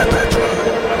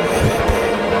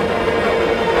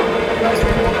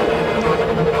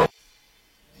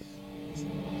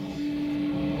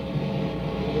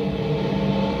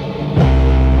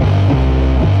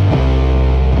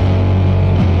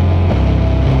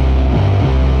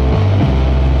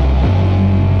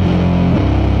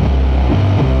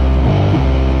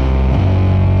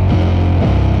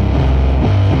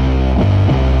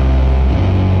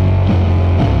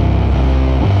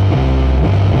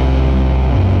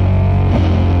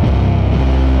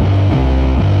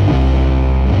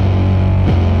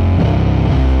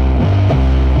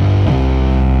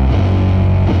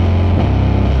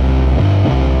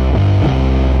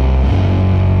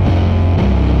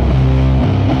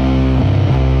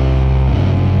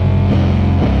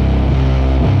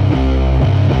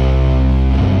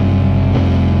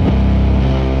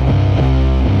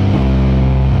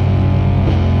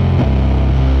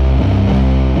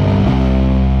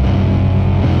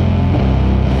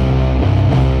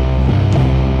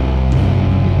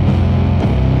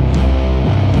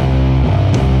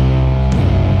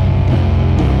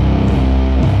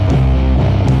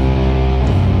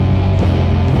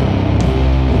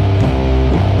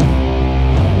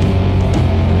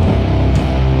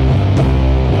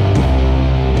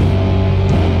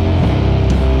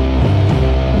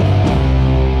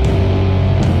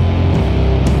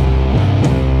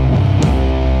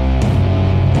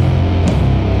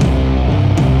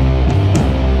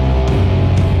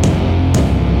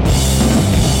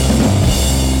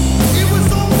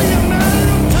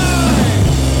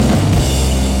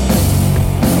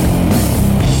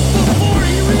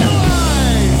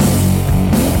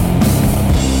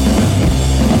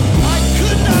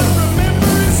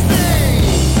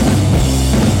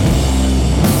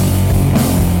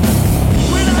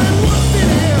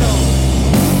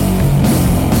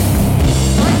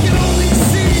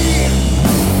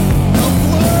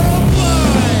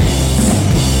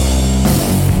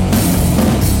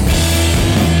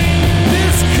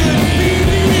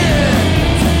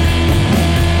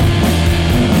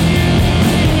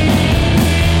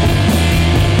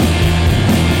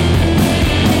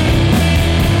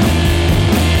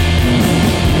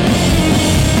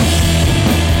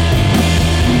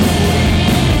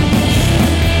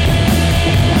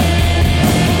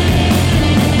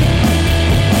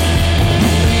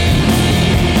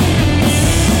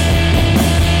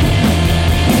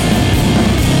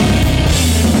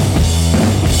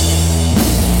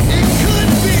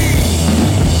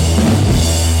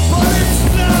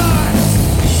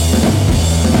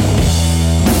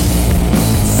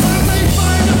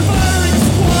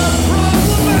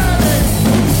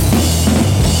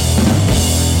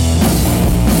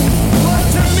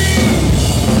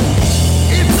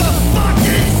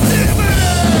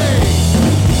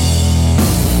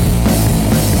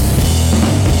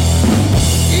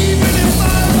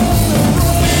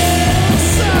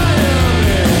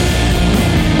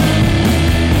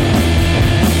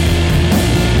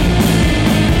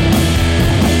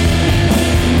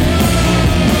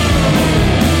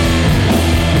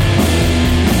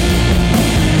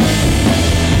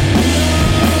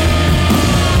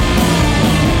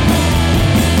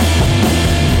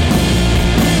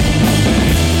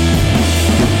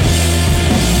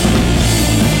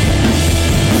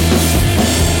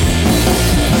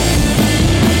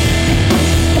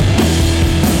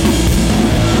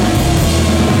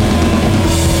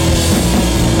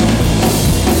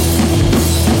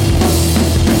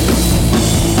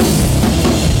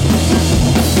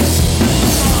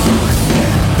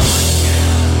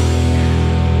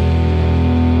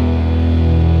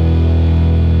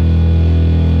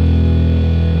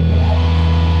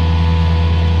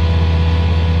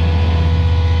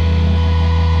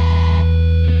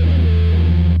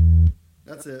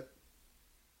That's it.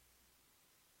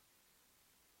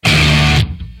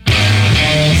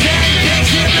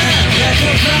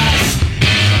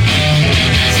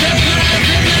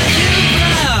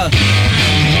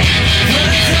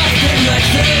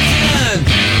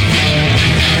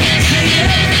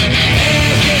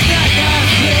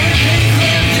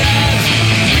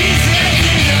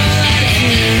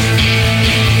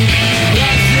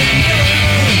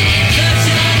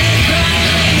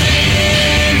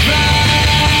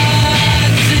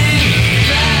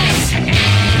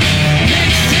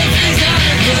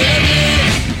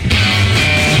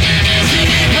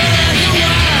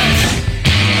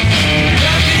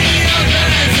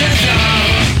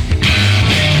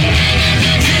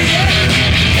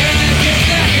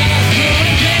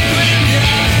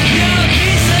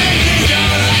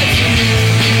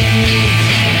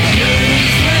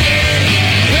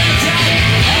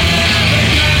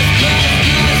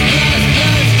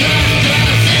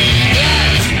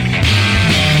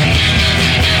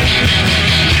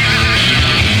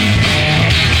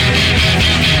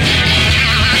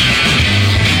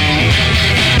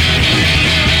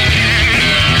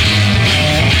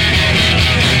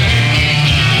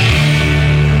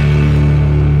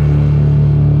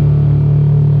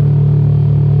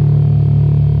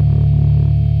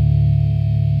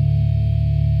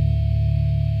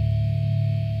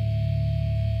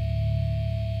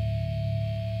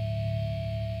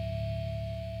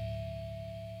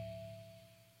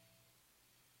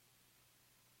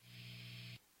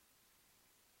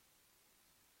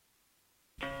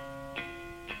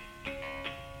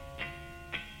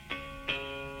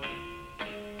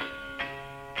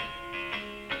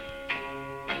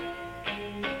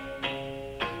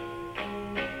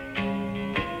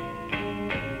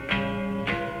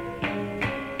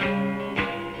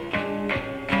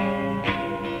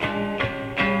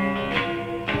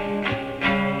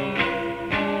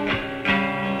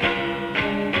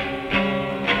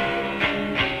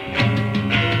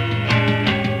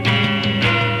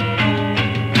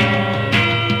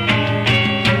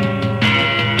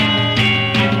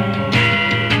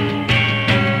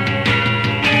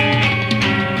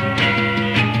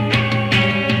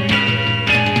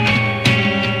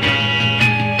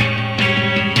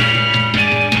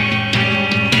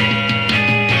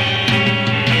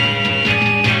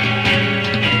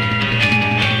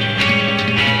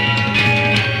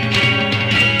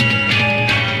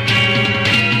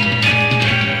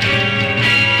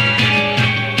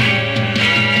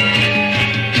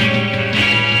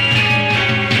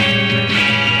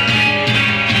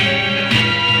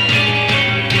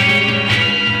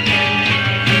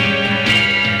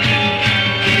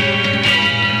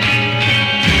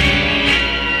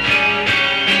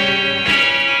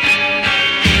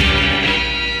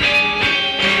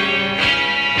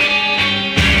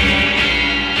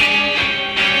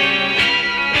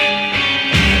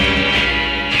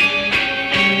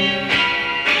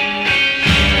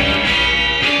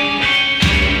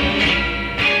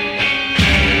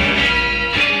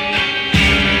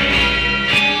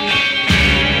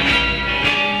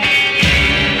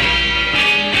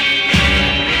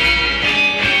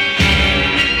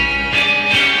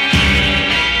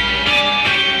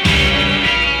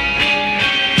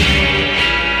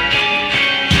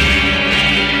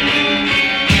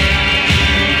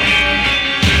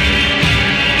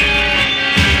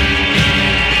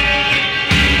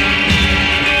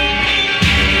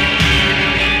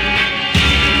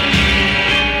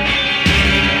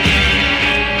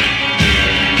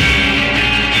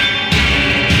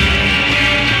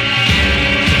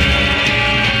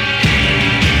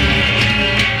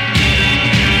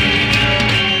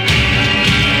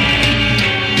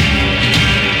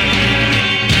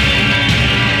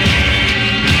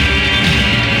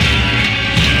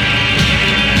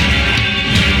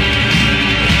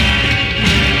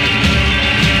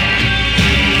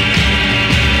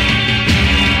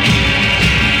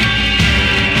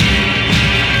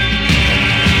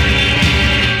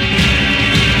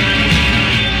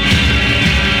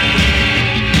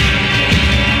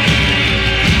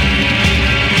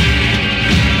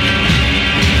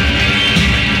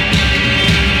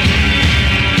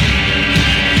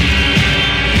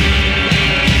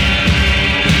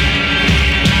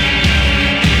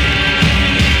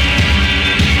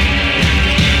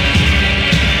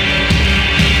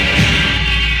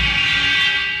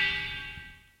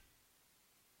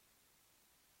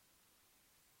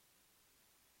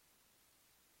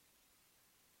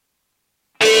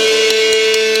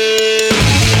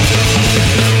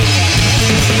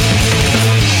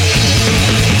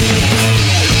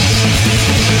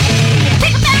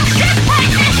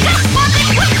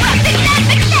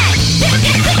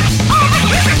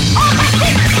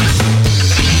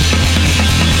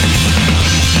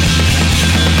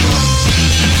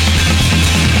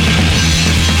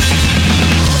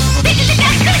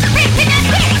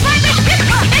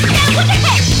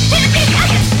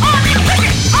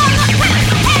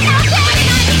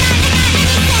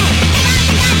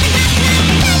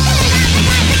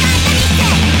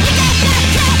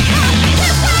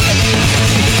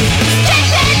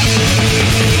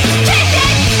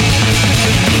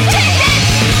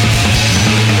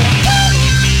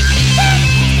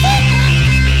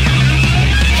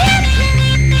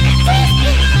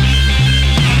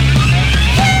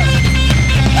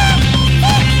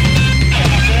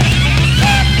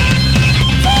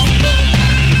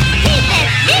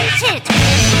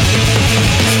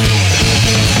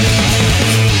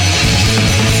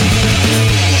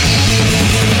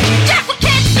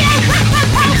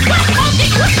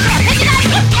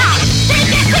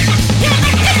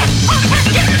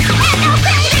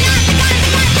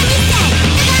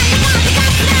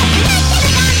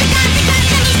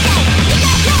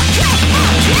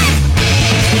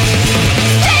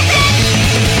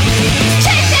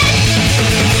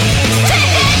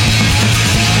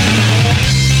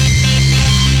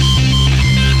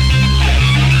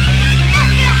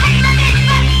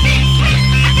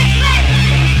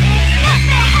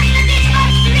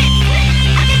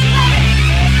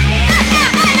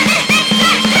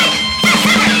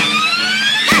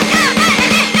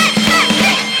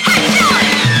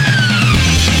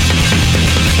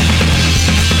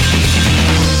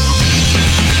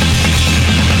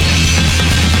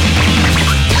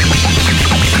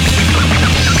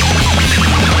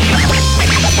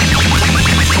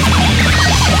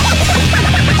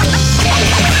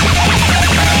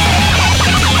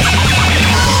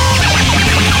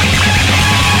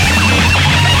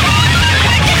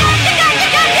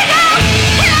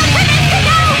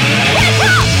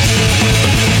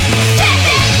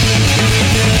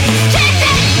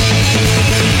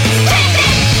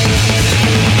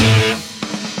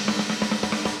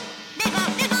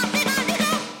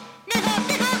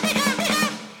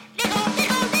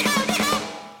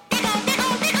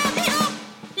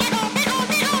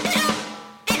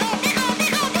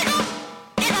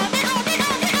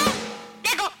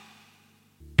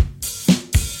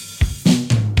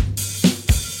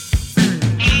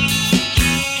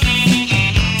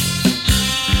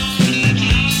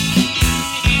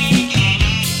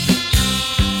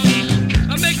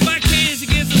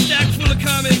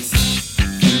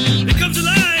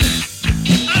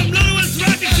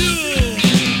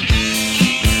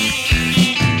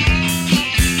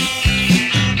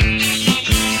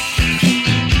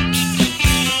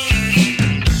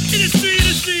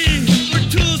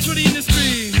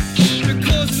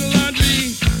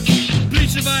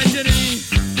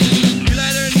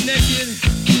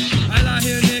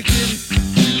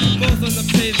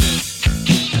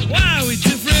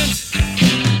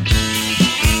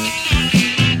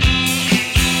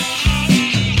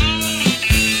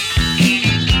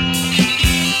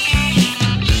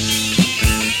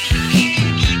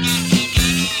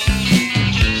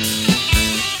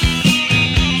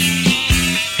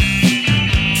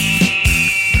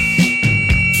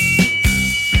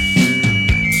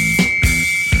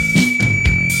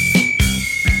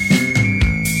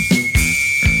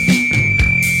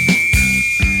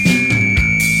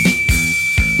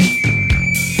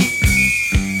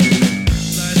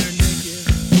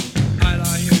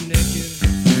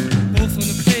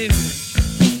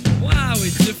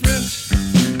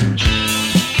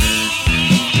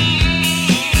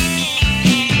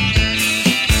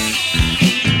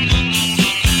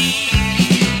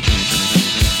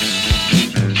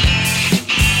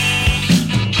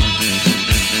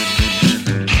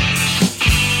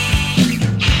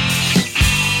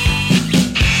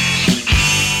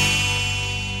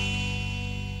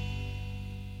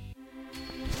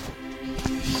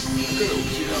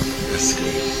 That's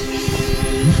good.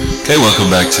 Okay, welcome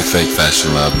back to Fake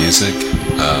Fashion Loud Music.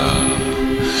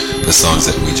 The songs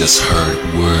that we just heard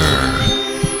were...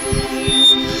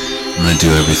 I'm going to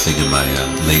do everything in my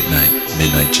late night,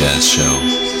 midnight jazz show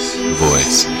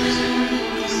voice.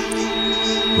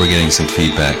 We're getting some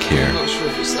feedback here. I'm not sure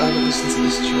if it's... I haven't listened to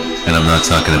this track. And I'm not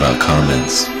talking about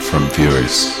comments from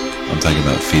viewers. I'm talking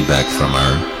about feedback from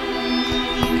our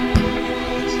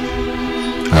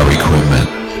equipment.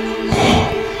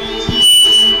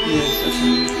 Yeah,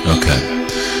 definitely. Okay.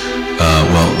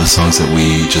 Well, the songs that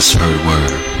we just heard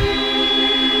were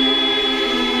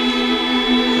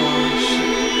Oh, shit.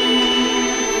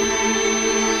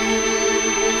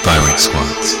 Firing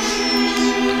Squads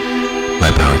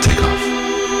by Power Takeoff,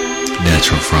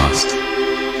 Natural Frost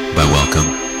by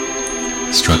Welcome,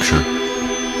 Structure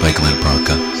by Glenn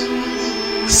Branca,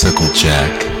 Circle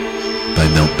Jack by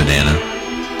Milk Banana,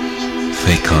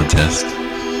 Fake Contest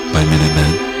by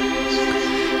Minutemen,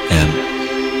 and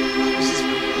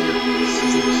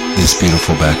this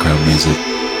beautiful background music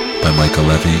by Michael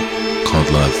Levy called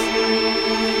Love.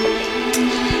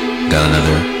 Got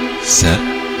another set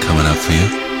coming up for you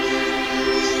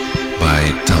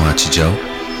by Tamachi Joe.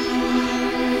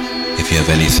 If you have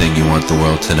anything you want the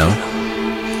world to know,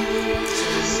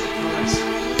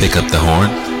 pick up the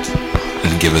horn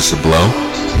and give us a blow.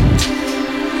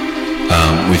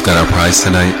 We've got our prize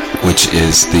tonight, which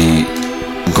is the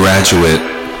Graduate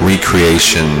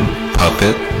Recreation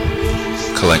Puppet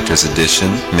Collector's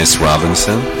Edition, Miss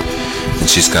Robinson, and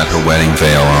she's got her wedding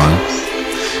veil on.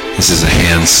 This is a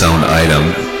hand-sewn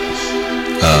item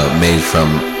made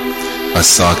from a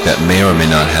sock that may or may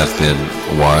not have been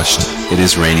washed. It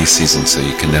is rainy season, so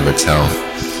you can never tell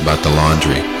about the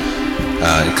laundry.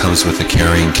 It comes with a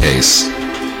carrying case.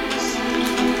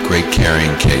 Great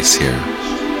carrying case here.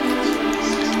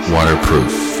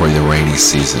 Waterproof for the rainy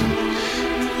season.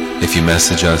 If you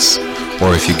message us,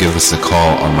 or if you give us a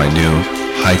call on my new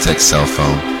high-tech cell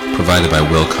phone provided by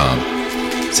Wilcom,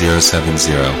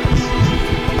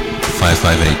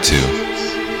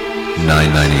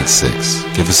 070-5582-9986.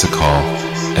 Give us a call,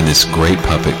 and this great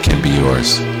puppet can be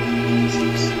yours.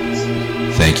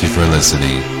 Thank you for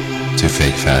listening to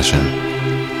Fake Fashion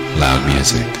Loud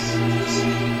Music.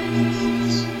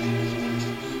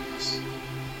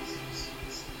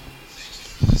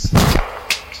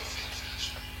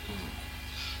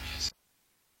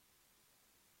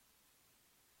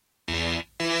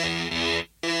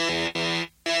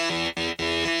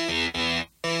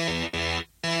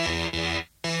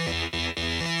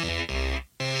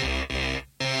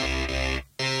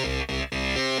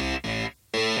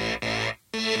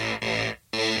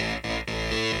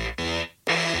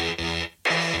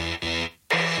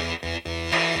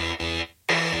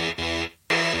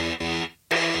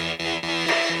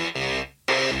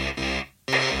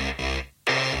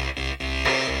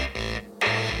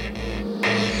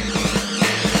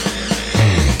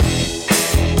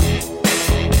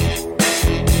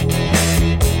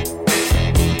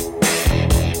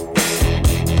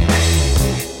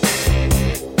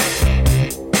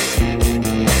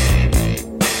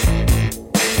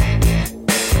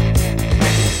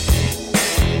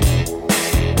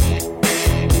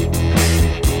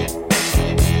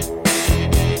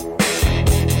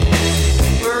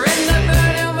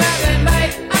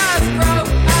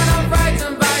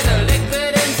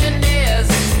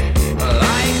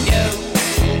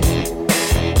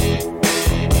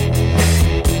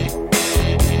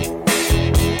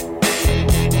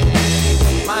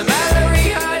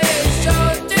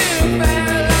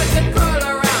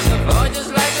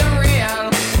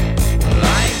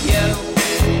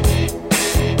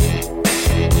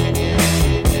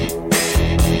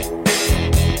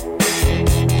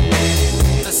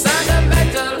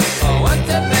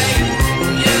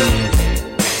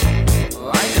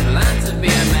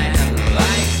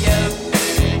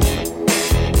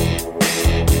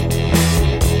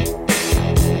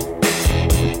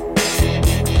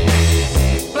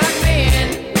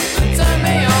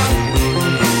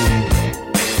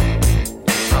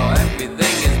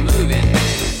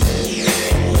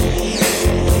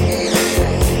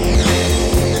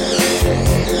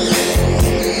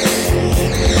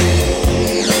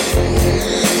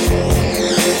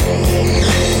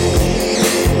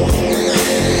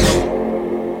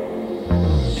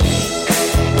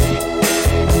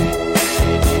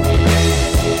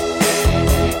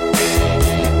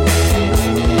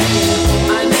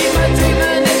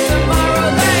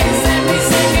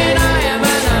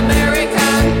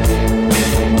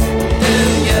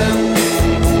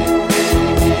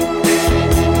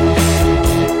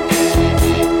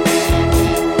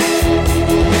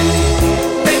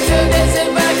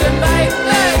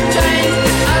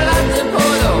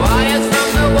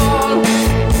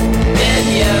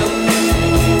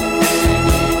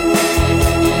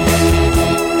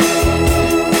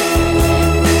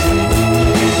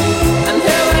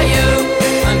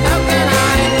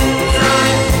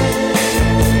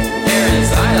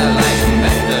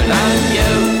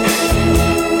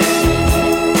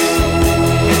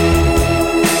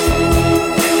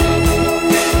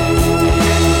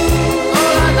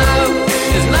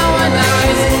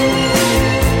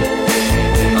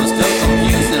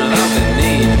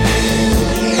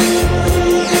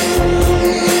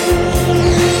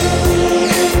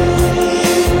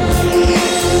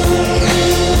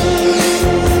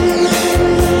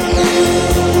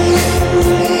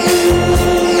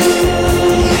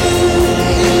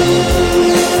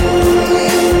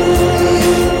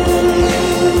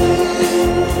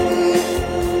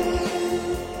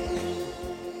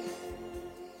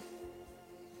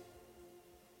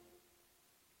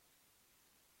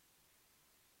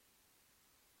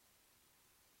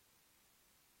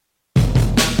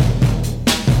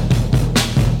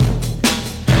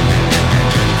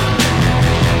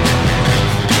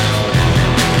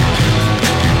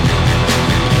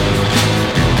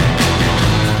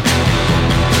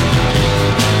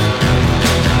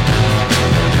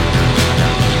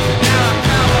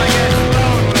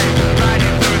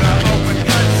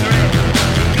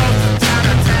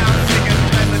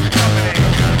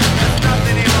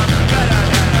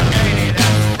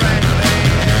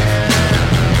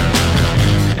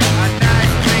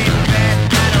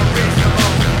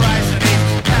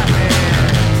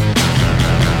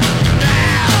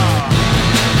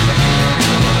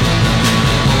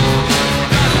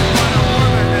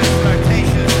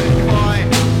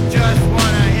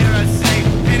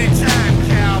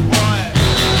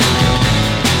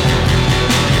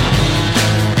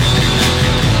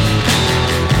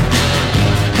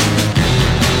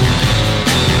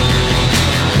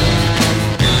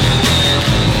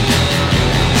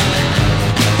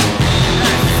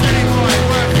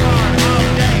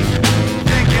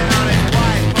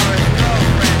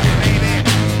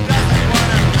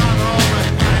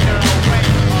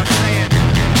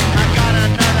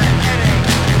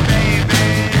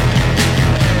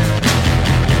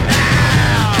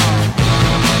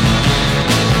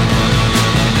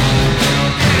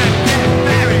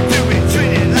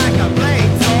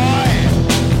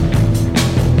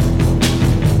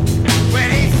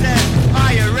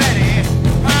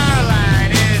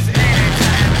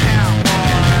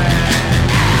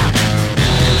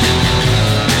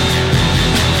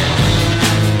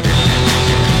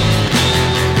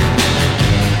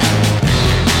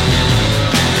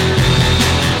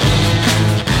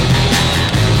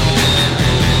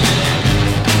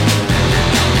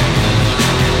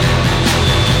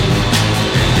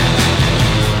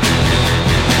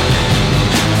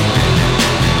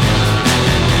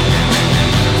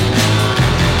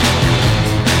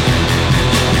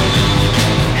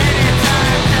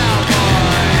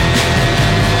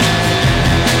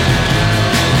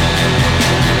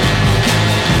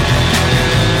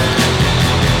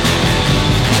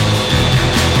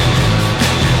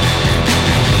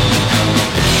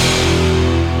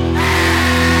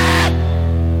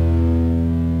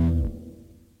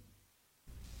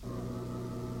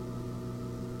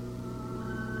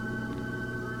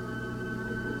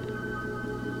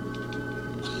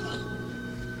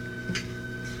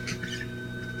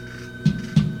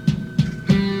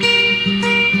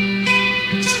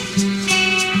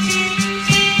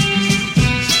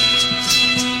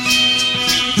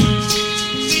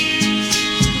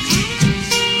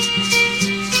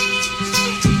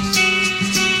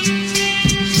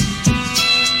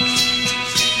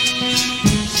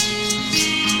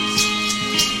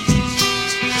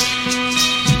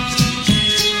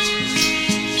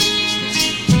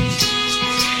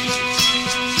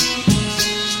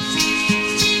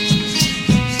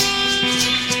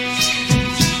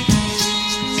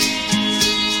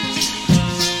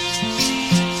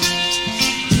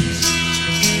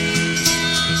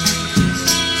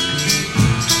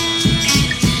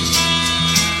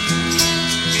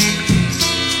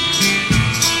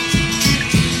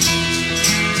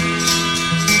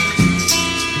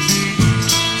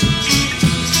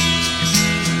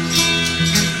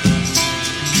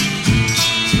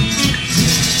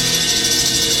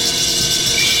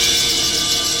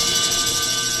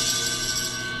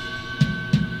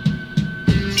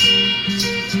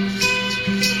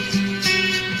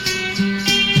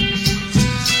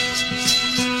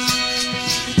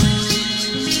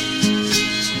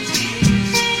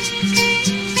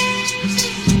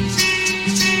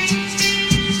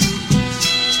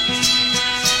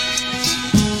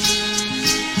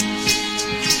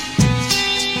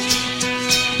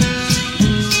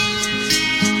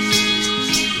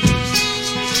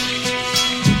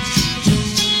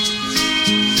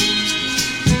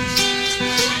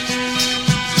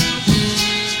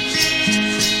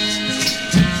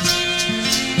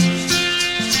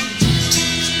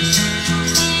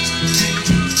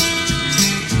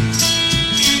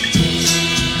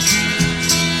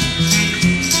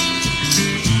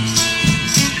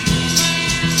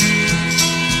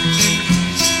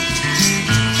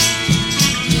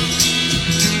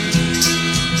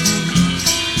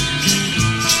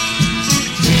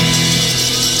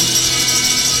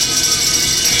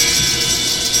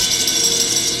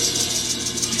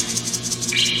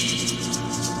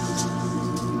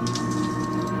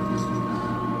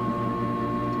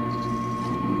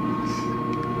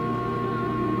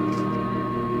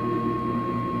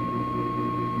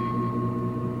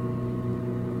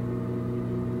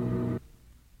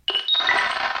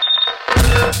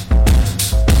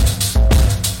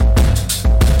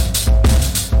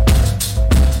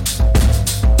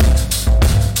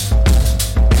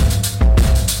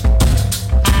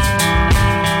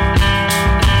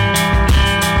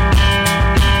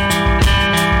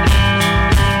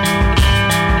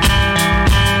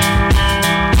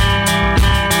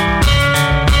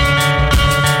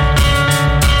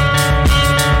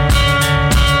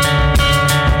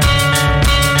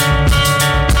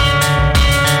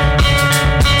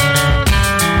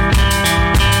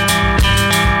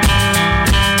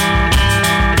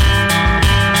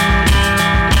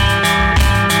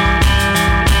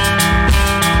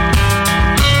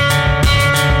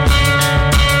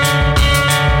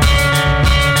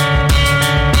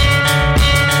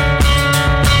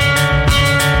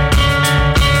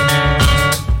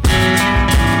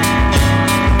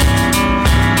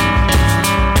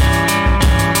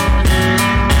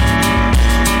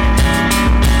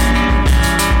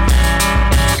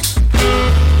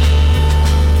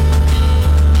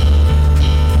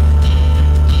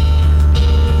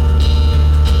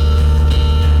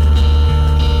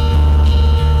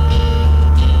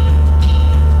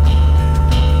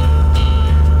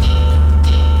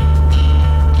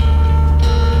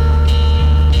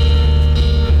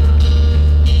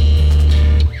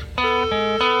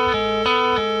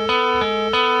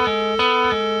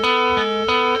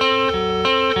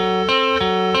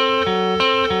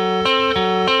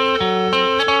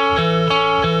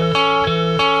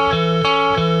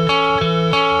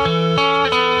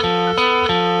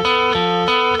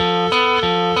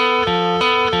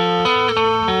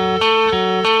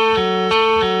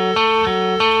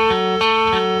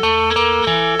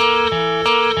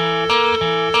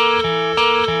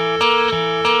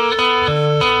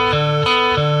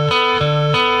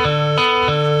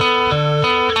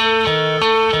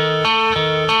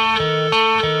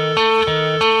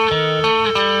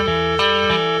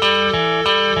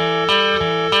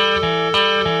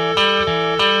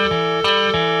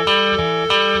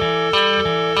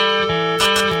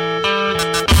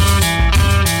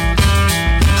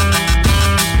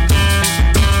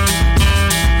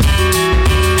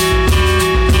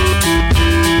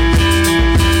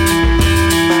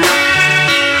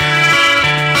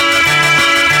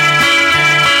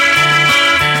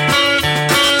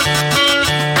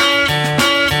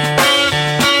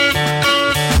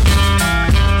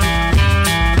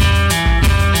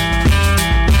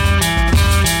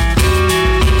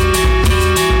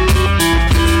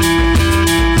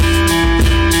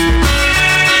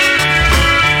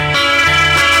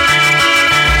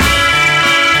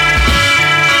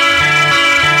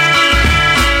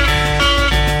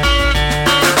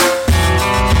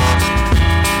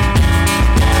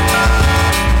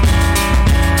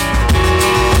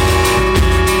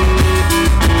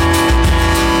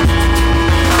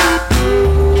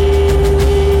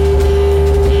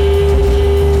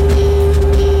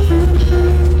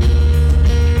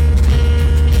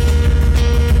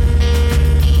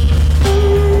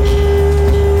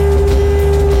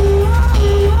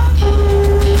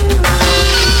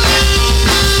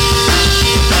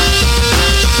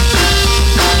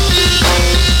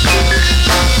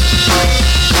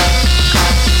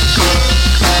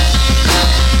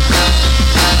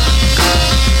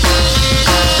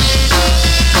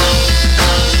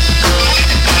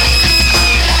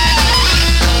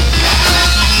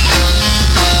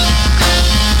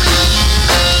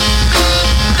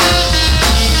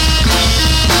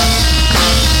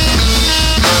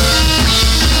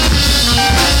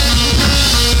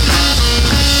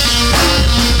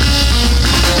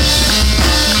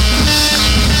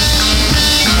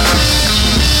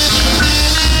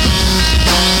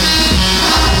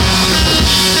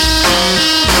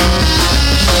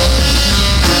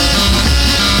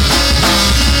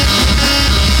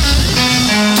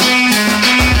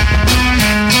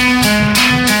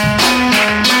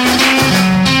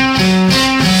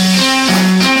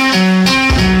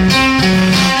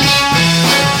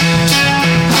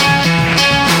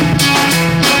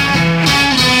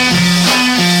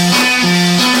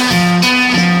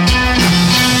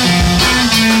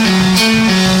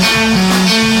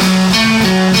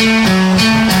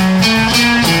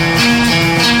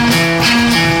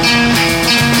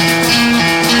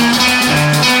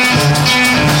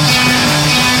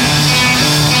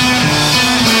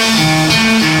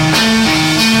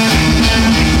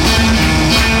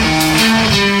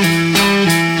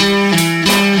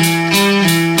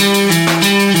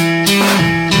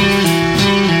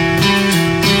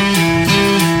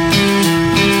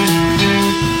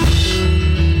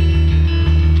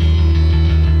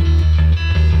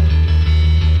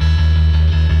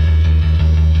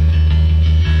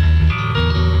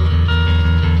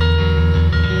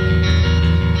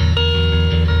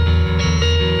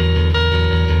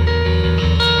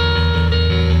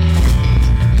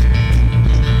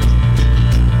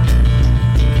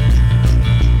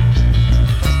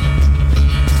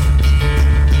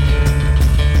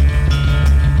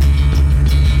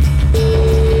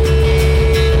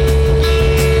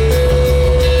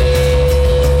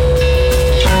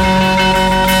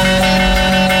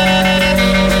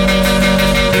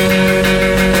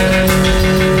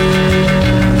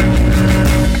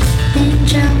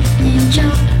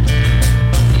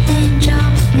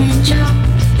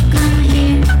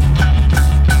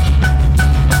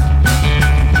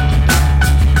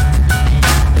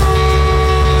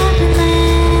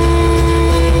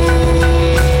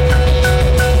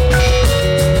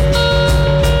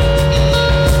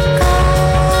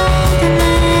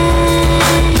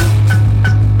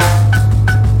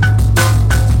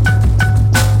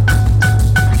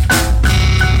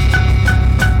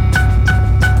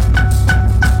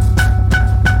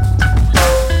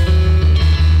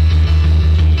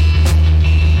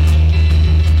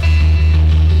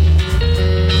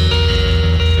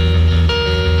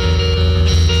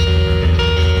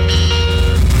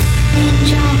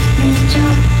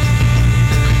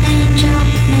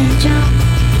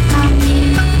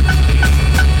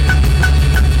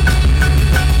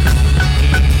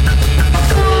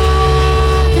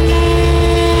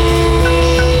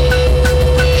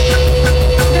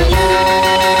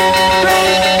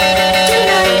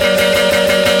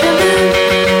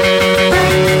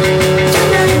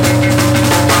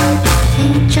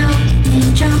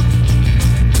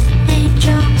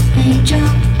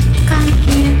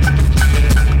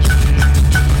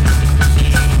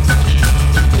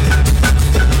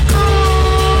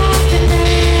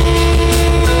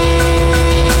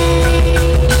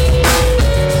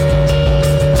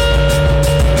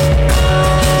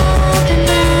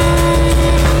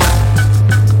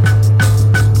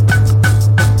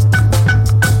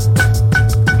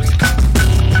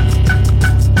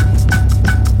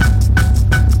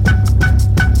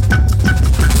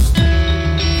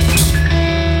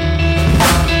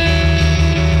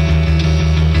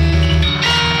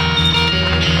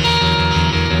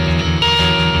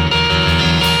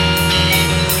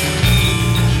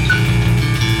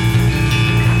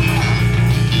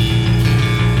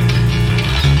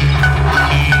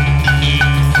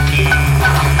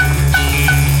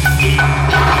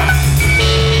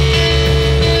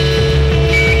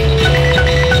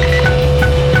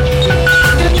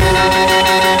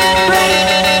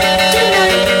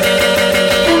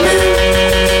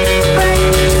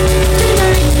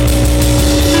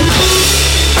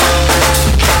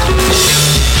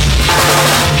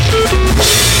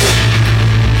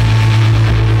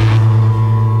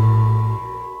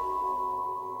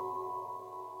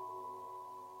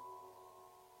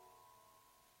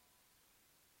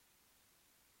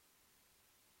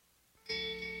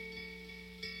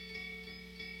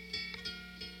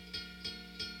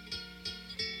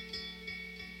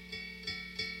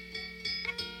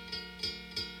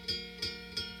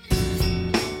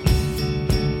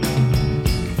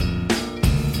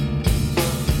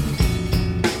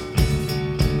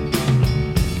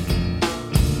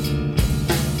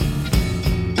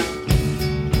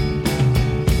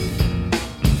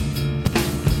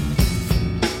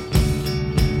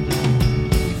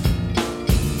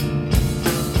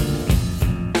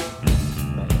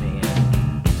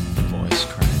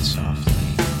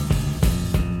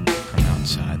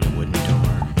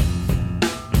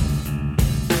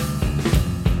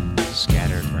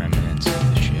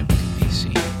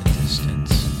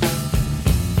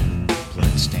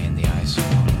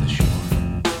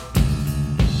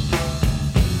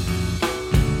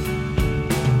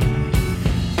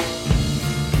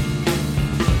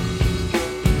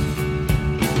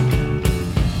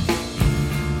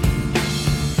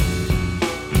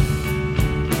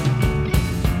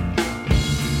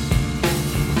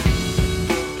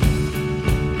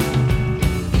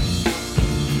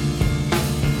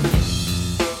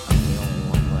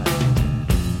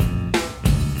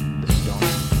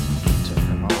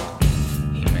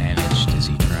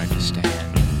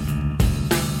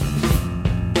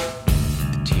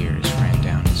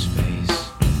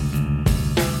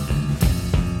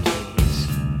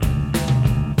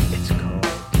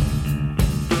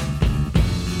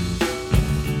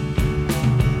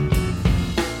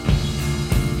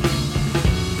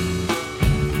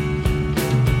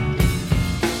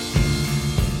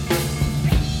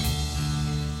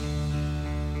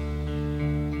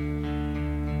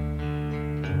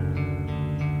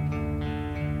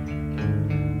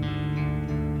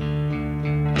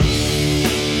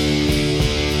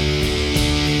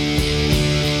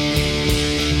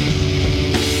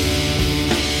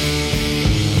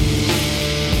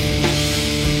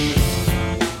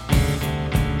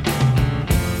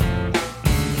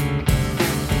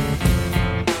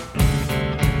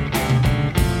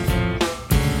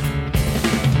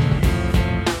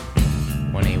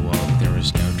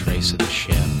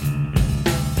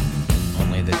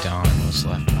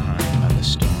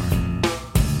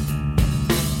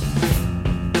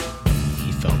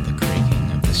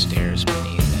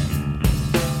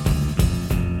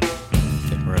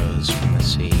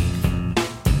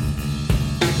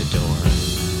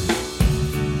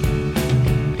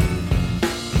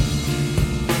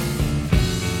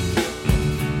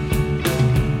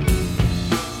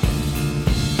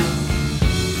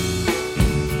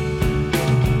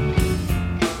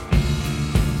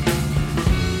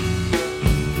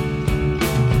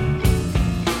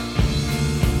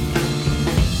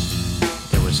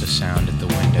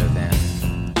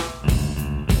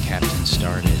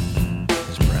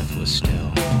 life was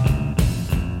still.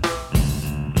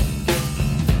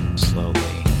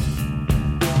 Slowly,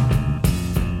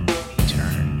 he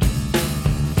turned.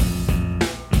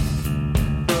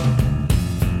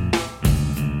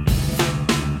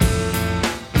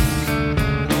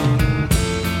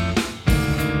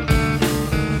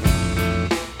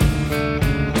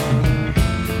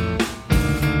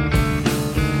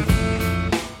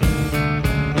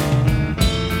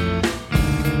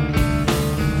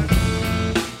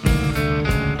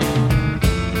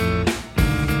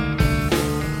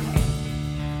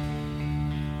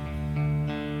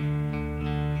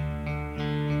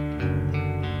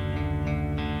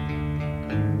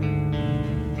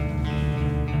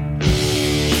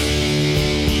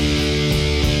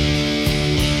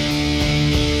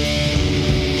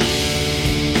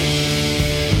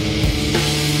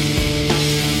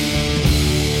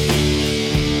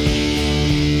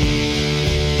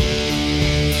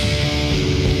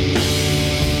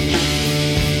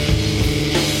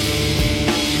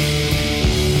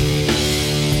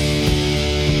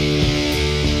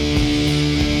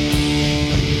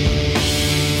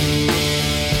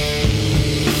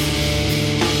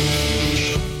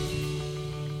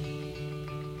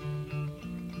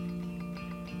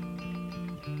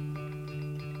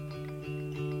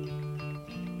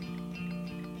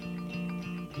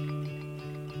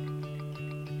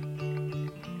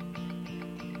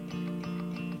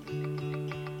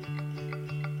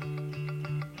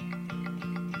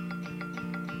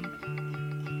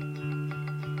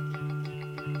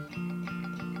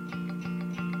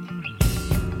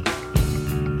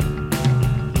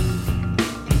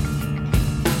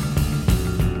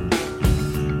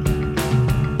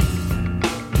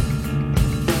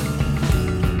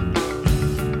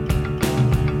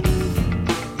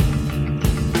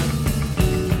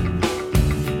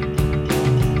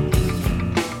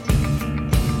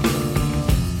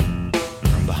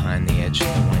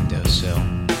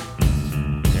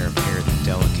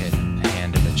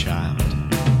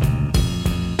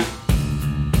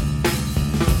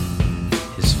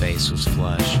 face was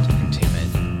flushed and timid.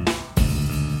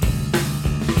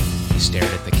 He stared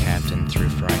at the captain through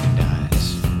frightened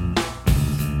eyes.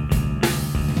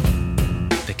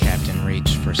 The captain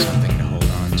reached for something to hold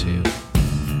on to.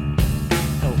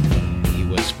 "Help me," he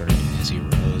whispered as he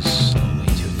rose slowly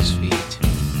to his feet.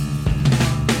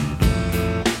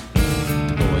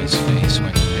 The boy's face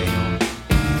went pale.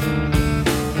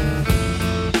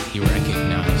 He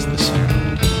recognized the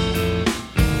sound.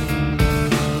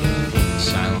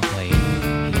 Silently,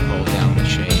 he pulled down the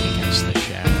shade against the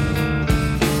shadow.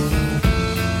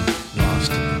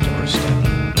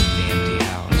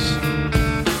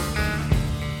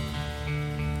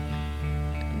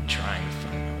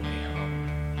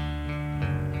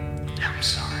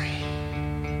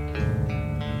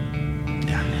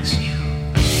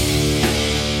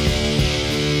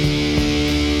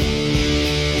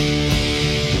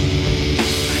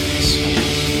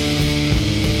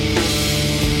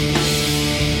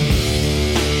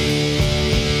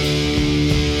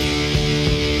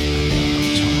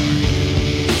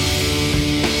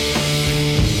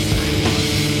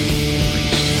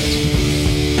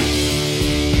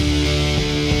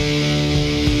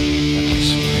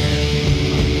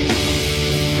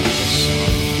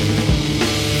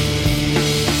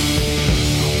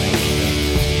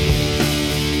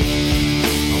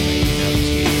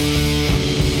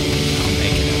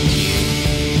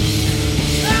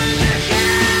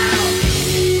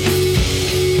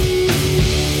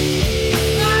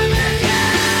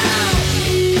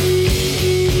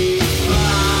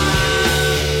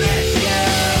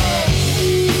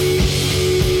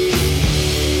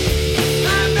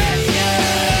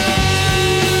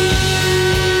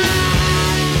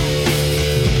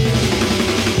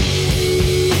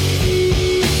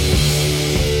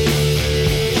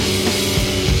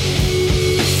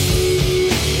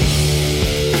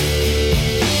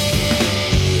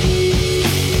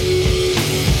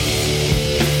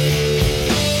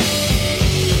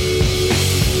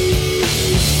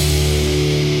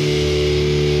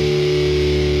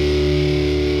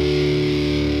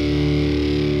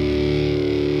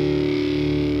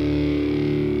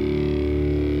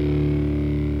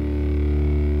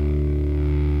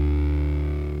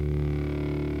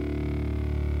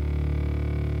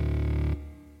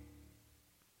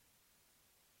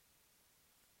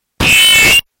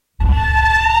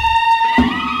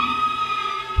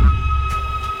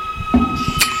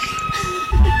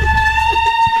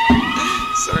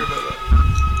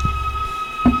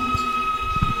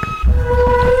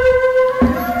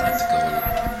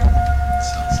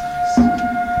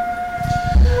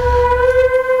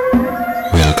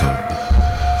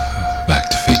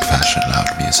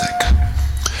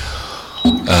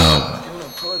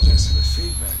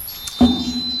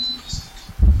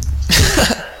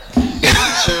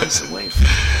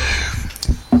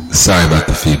 Sorry about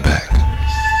the feedback.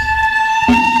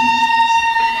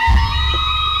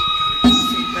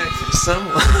 Feedback from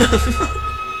someone.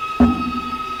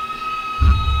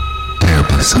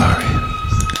 Terribly sorry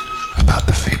about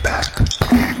the feedback.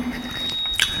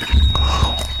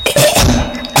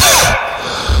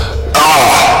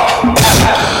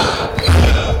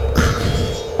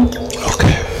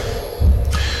 Okay.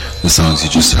 The songs you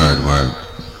just heard were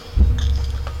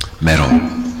Metal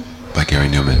by Gary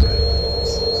Newman,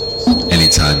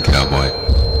 Anytime Cowboy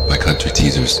by Country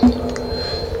Teasers,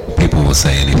 People Will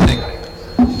Say Anything,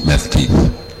 Meth Teeth,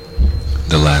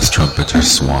 The Last Trumpeter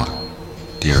Swan,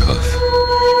 Deerhoof,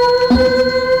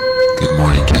 Good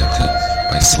Morning Captain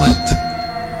by Slint,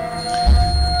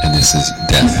 and this is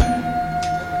Death.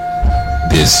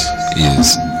 This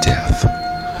is Death.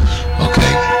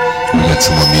 Okay, we got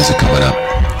some more music coming up.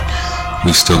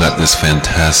 We've still got this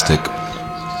fantastic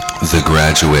The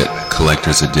Graduate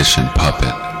Collector's Edition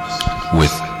puppet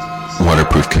with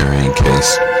waterproof carrying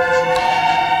case.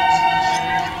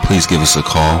 Please give us a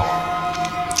call,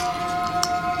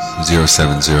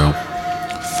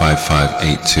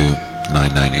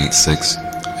 070-5582-9986,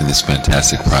 and this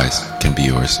fantastic prize can be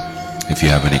yours. If you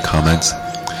have any comments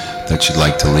that you'd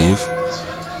like to leave,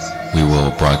 we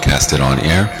will broadcast it on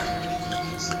air.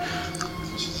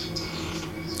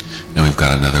 And we've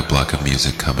got another block of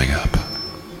music coming up.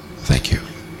 Thank you.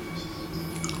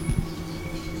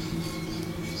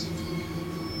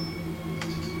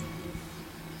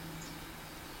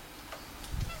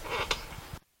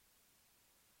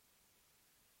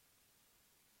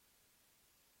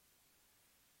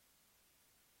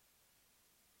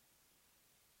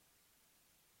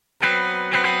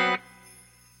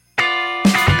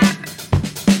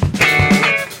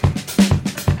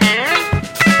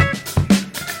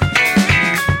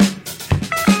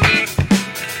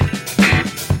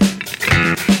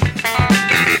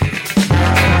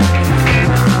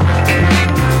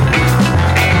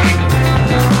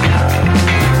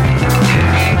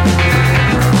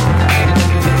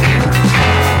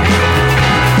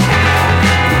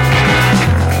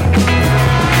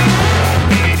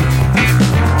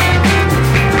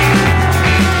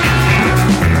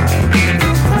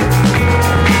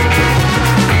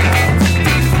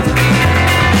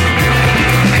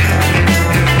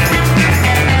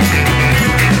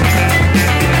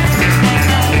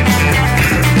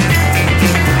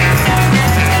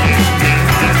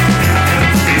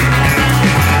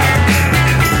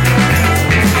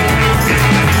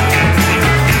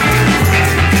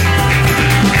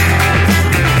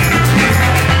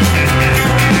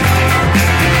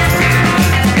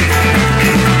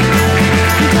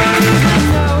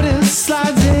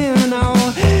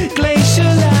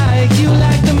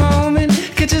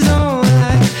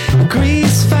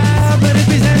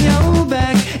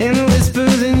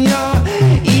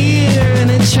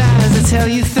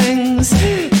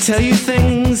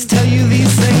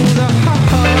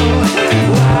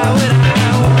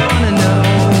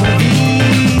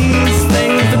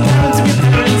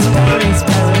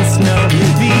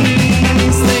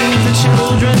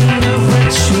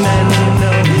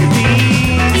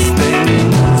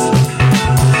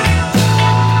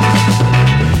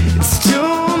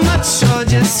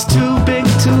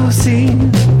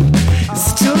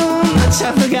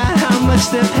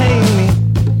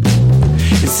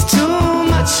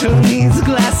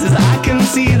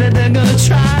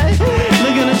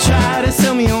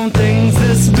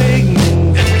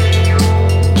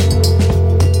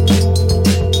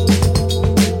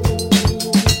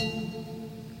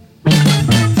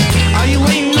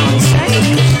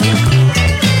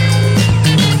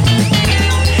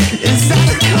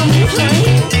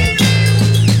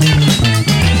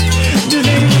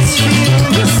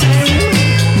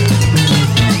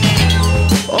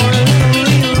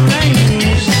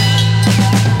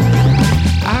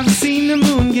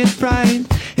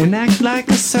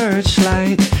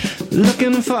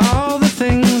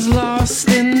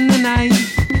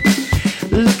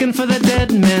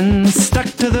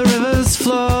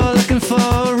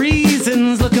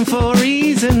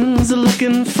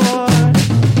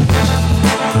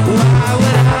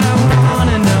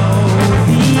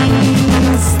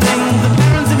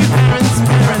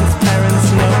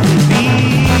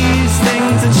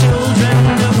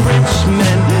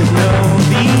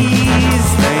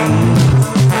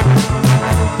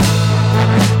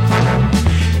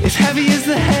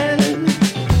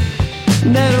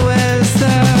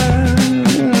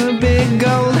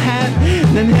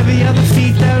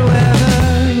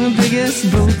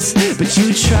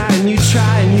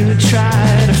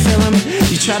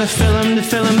 To fill 'em,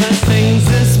 but things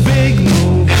this big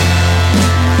move.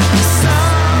 So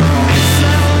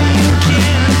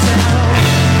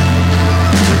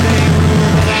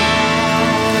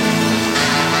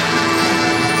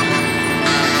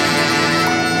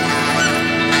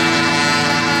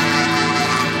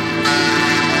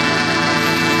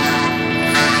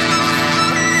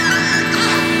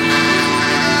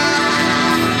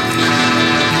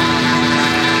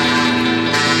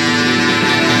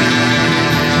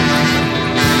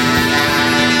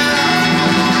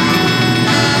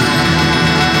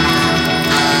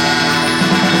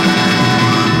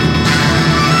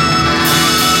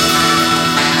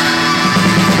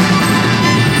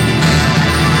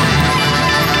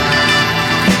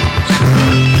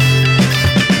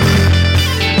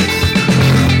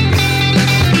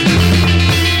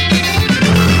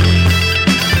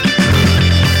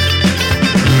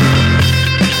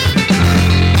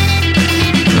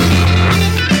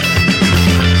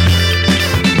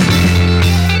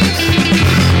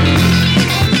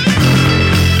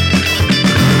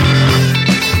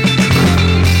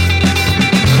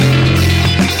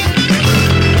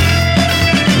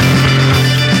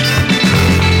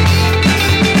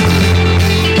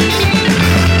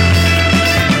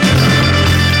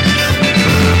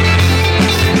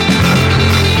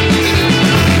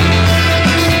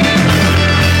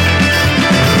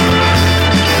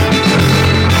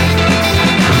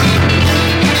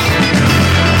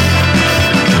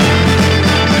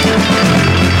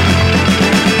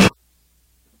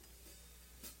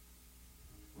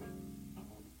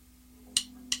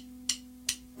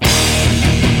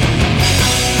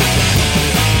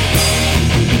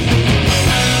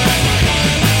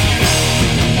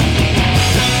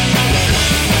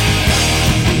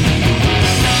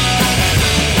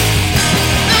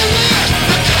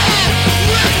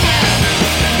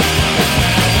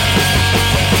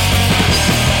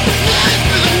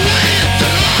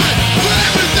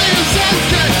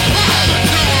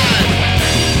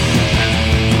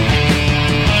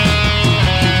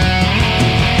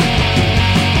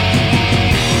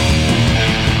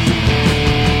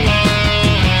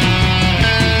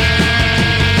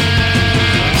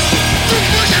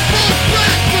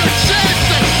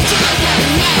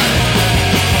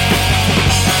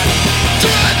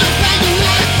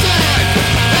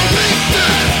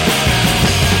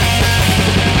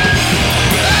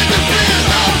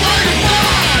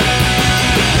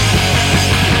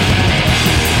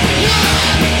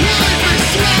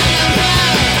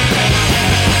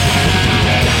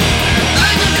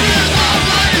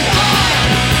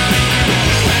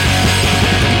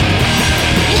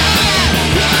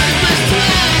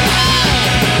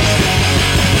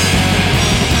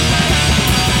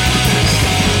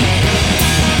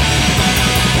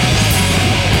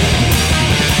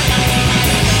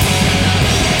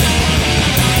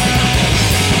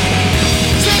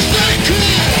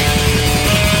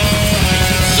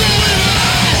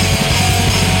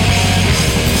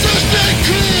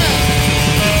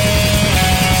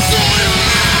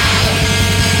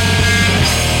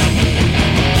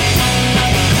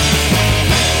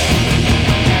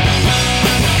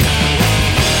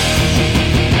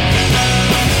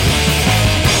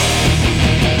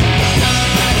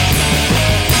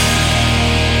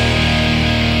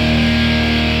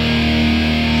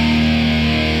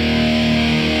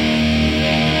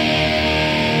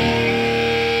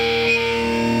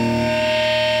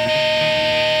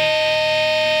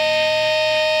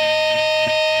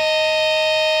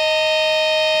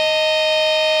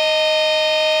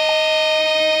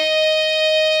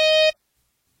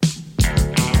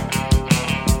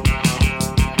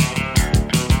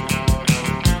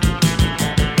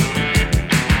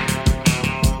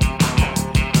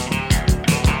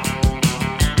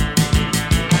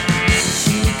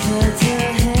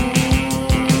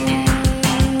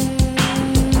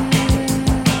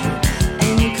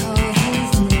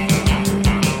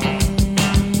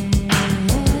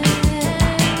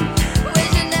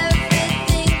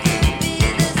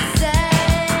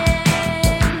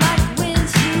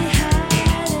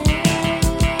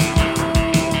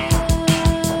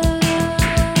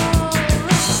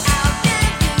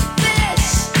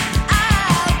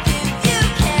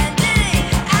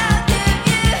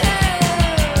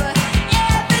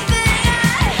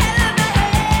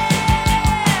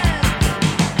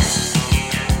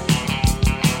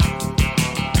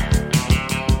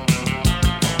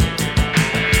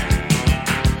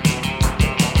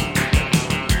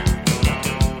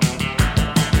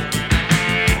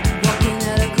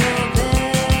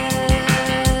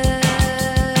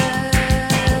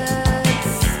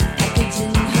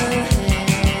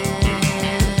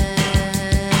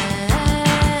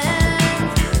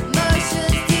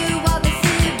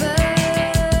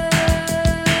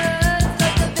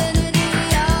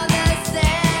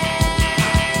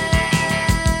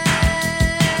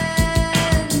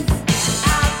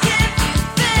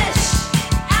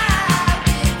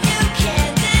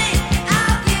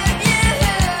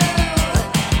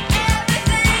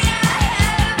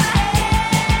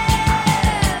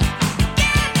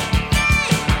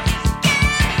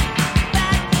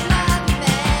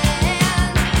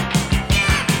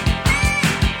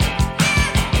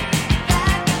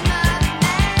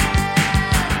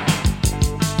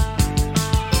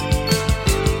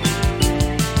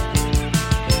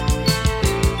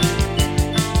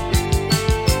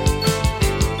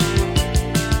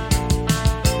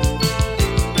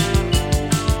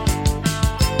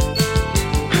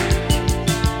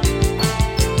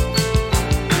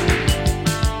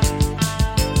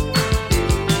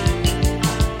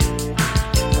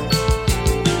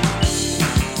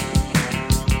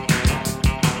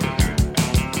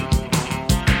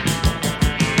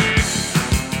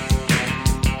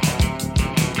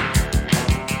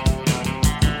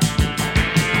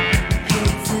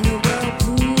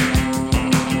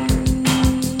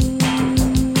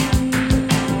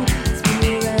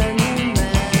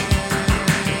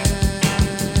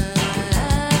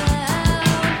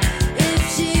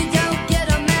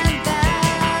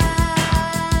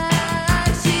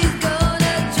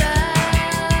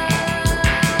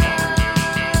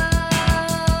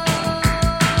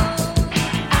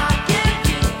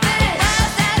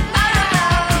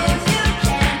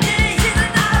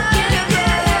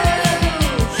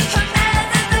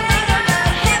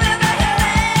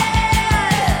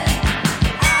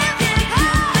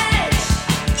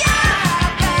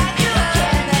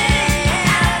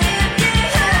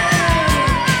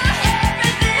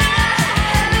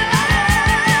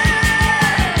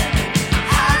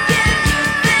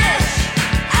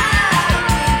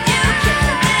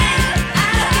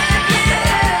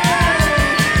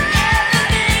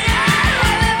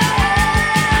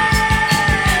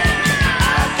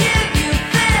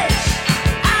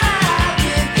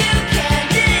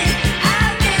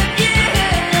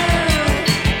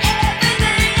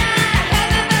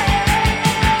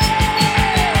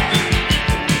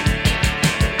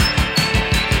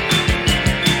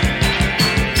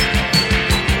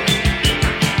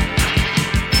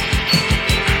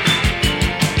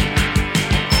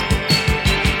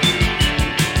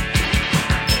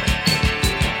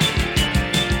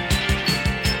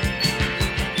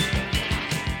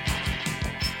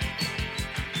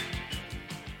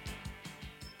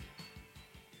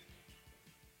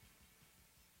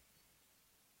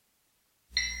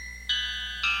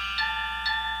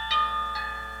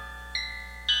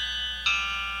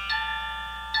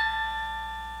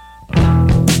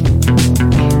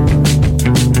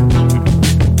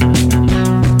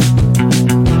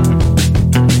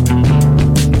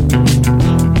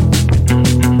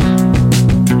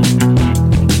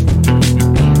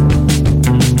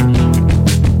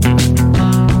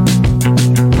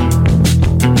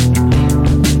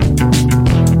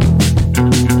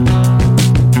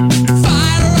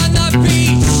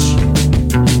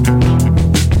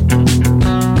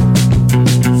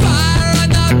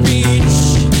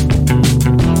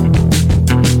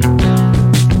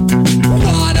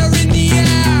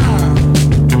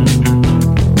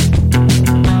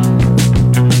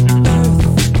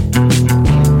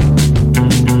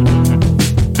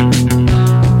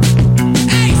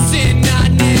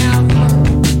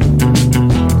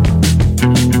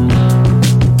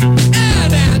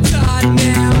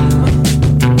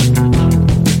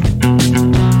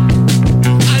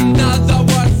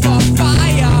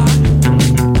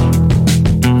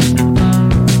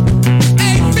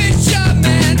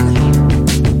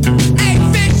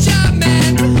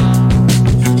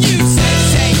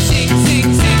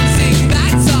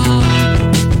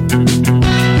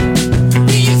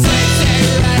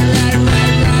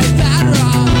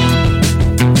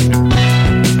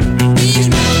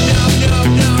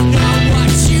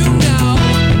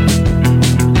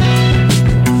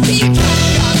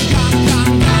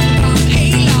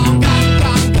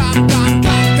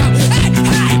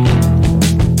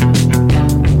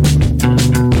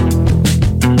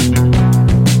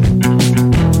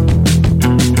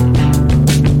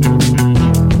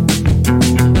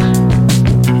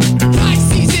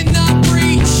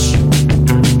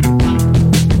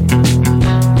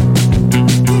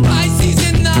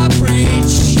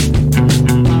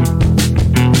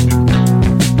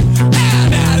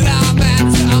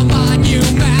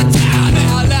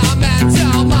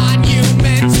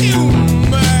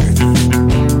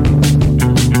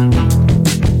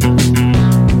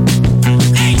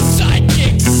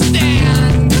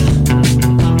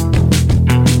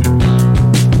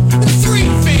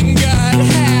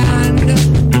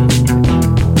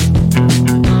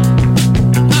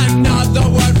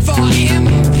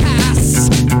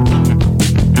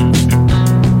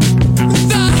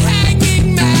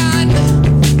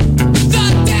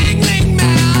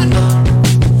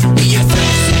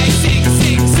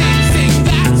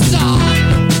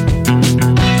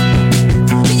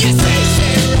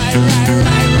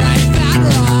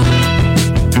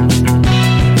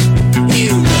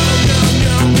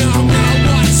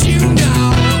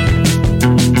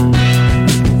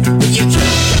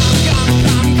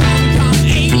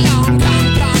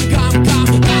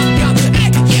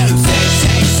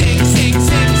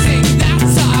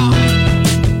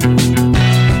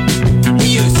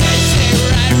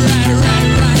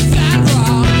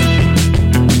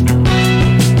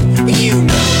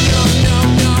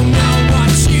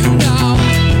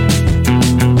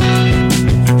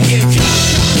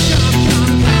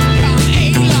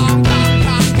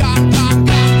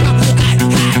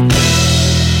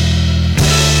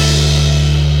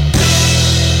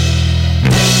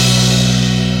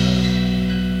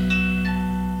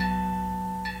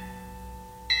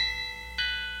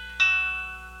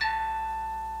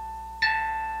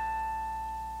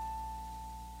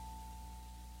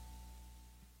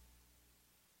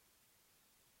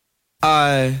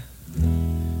I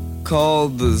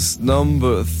called this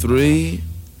number 3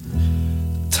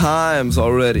 times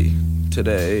already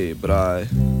today, but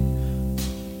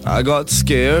I got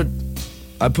scared.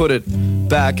 I put it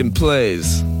back in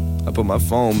place. I put my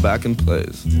phone back in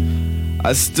place.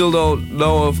 I still don't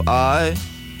know if I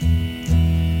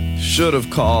should have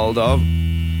called up.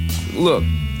 Look,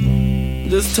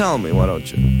 just tell me, why don't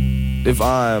you, if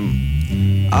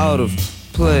I'm out of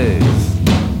place.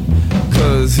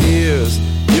 'Cause here's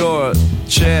your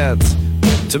chance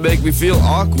to make me feel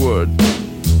awkward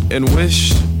and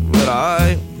wish that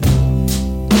I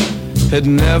had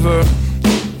never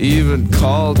even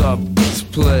called up this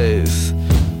place.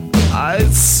 I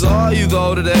saw you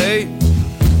though today,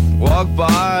 walk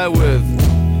by with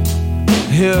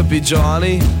hippie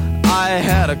Johnny. I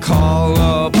had to call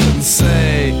up and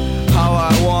say how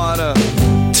I wanna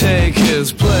take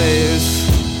his place.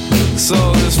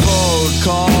 So this phone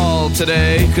call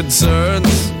today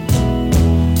concerns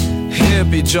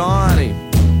hippie Johnny.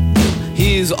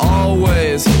 He's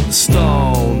always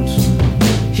stoned.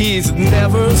 He's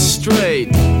never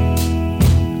straight.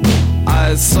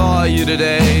 I saw you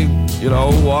today, you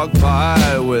know, walk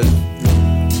by with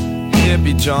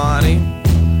hippie Johnny.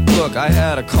 Look, I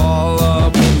had to call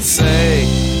up and say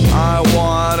I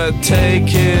wanna take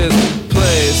his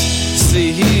place.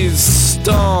 See, he's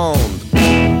stoned,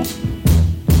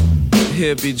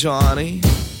 hippie Johnny.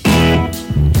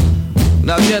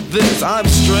 Now get this, I'm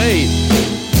straight,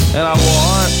 and I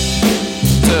want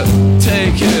to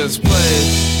take his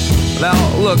place. Now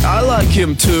look, I like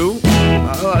him too. I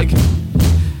like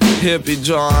hippie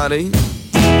Johnny,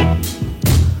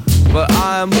 but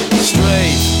I'm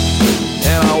straight,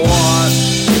 and I want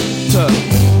to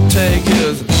take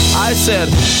his. I said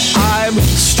I'm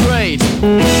straight.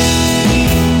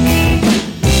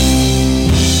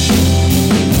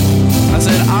 I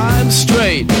said I'm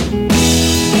straight.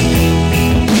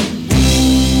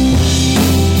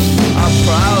 I'm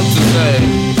proud to say.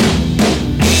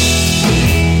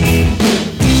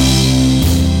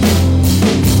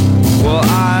 Well,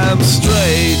 I'm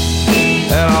straight,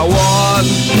 and I want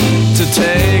to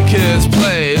take his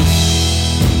place.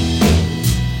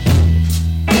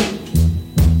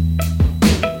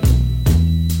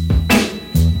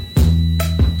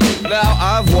 Now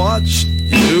I've watched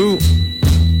you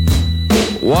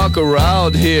walk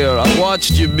around here. I've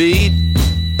watched you meet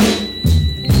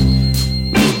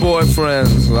these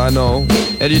boyfriends, I know,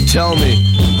 and you tell me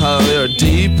how they're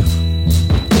deep.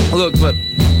 Look, but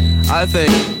I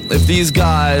think if these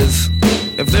guys,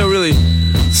 if they're really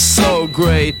so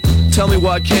great, tell me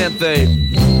why can't they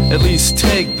at least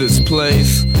take this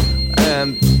place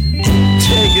and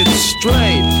take it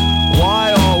straight?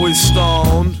 Why always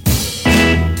stoned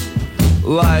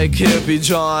like hippie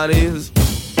Johnnies?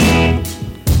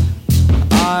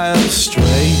 I am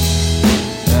straight,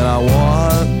 and I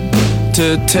want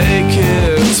to take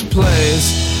his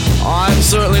place. I'm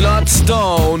certainly not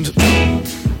stoned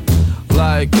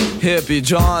like hippie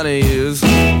Johnny is.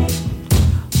 I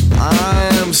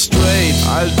am straight,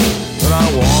 and I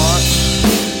want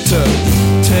to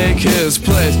take his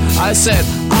place. I said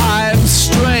I'm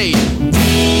straight.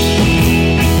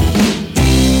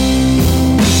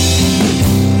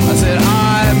 I said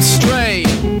I'm straight.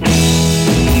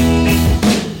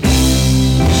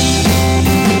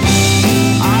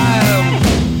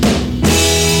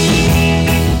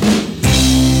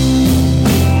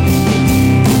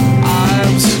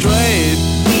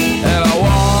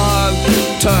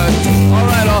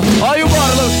 Alright, all you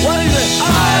want to look, what is it?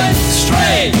 I'm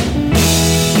straight!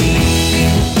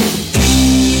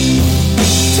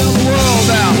 Tell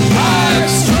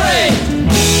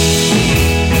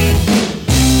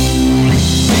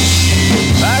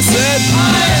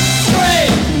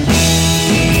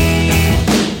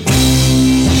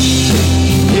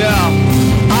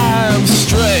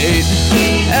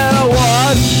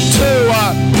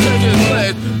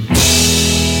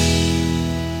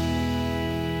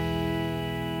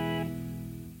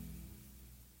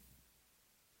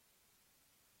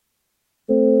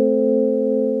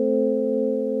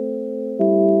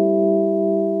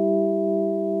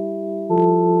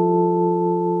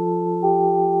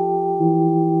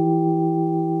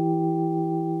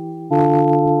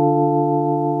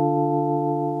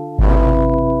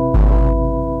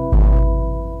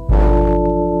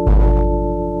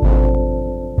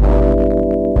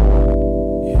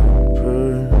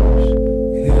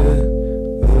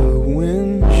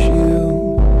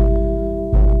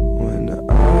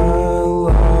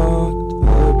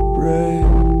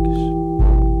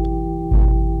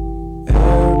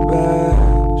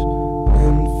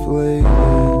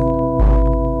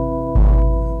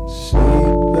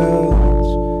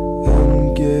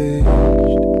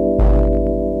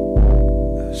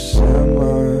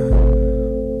semi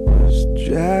was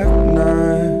dragging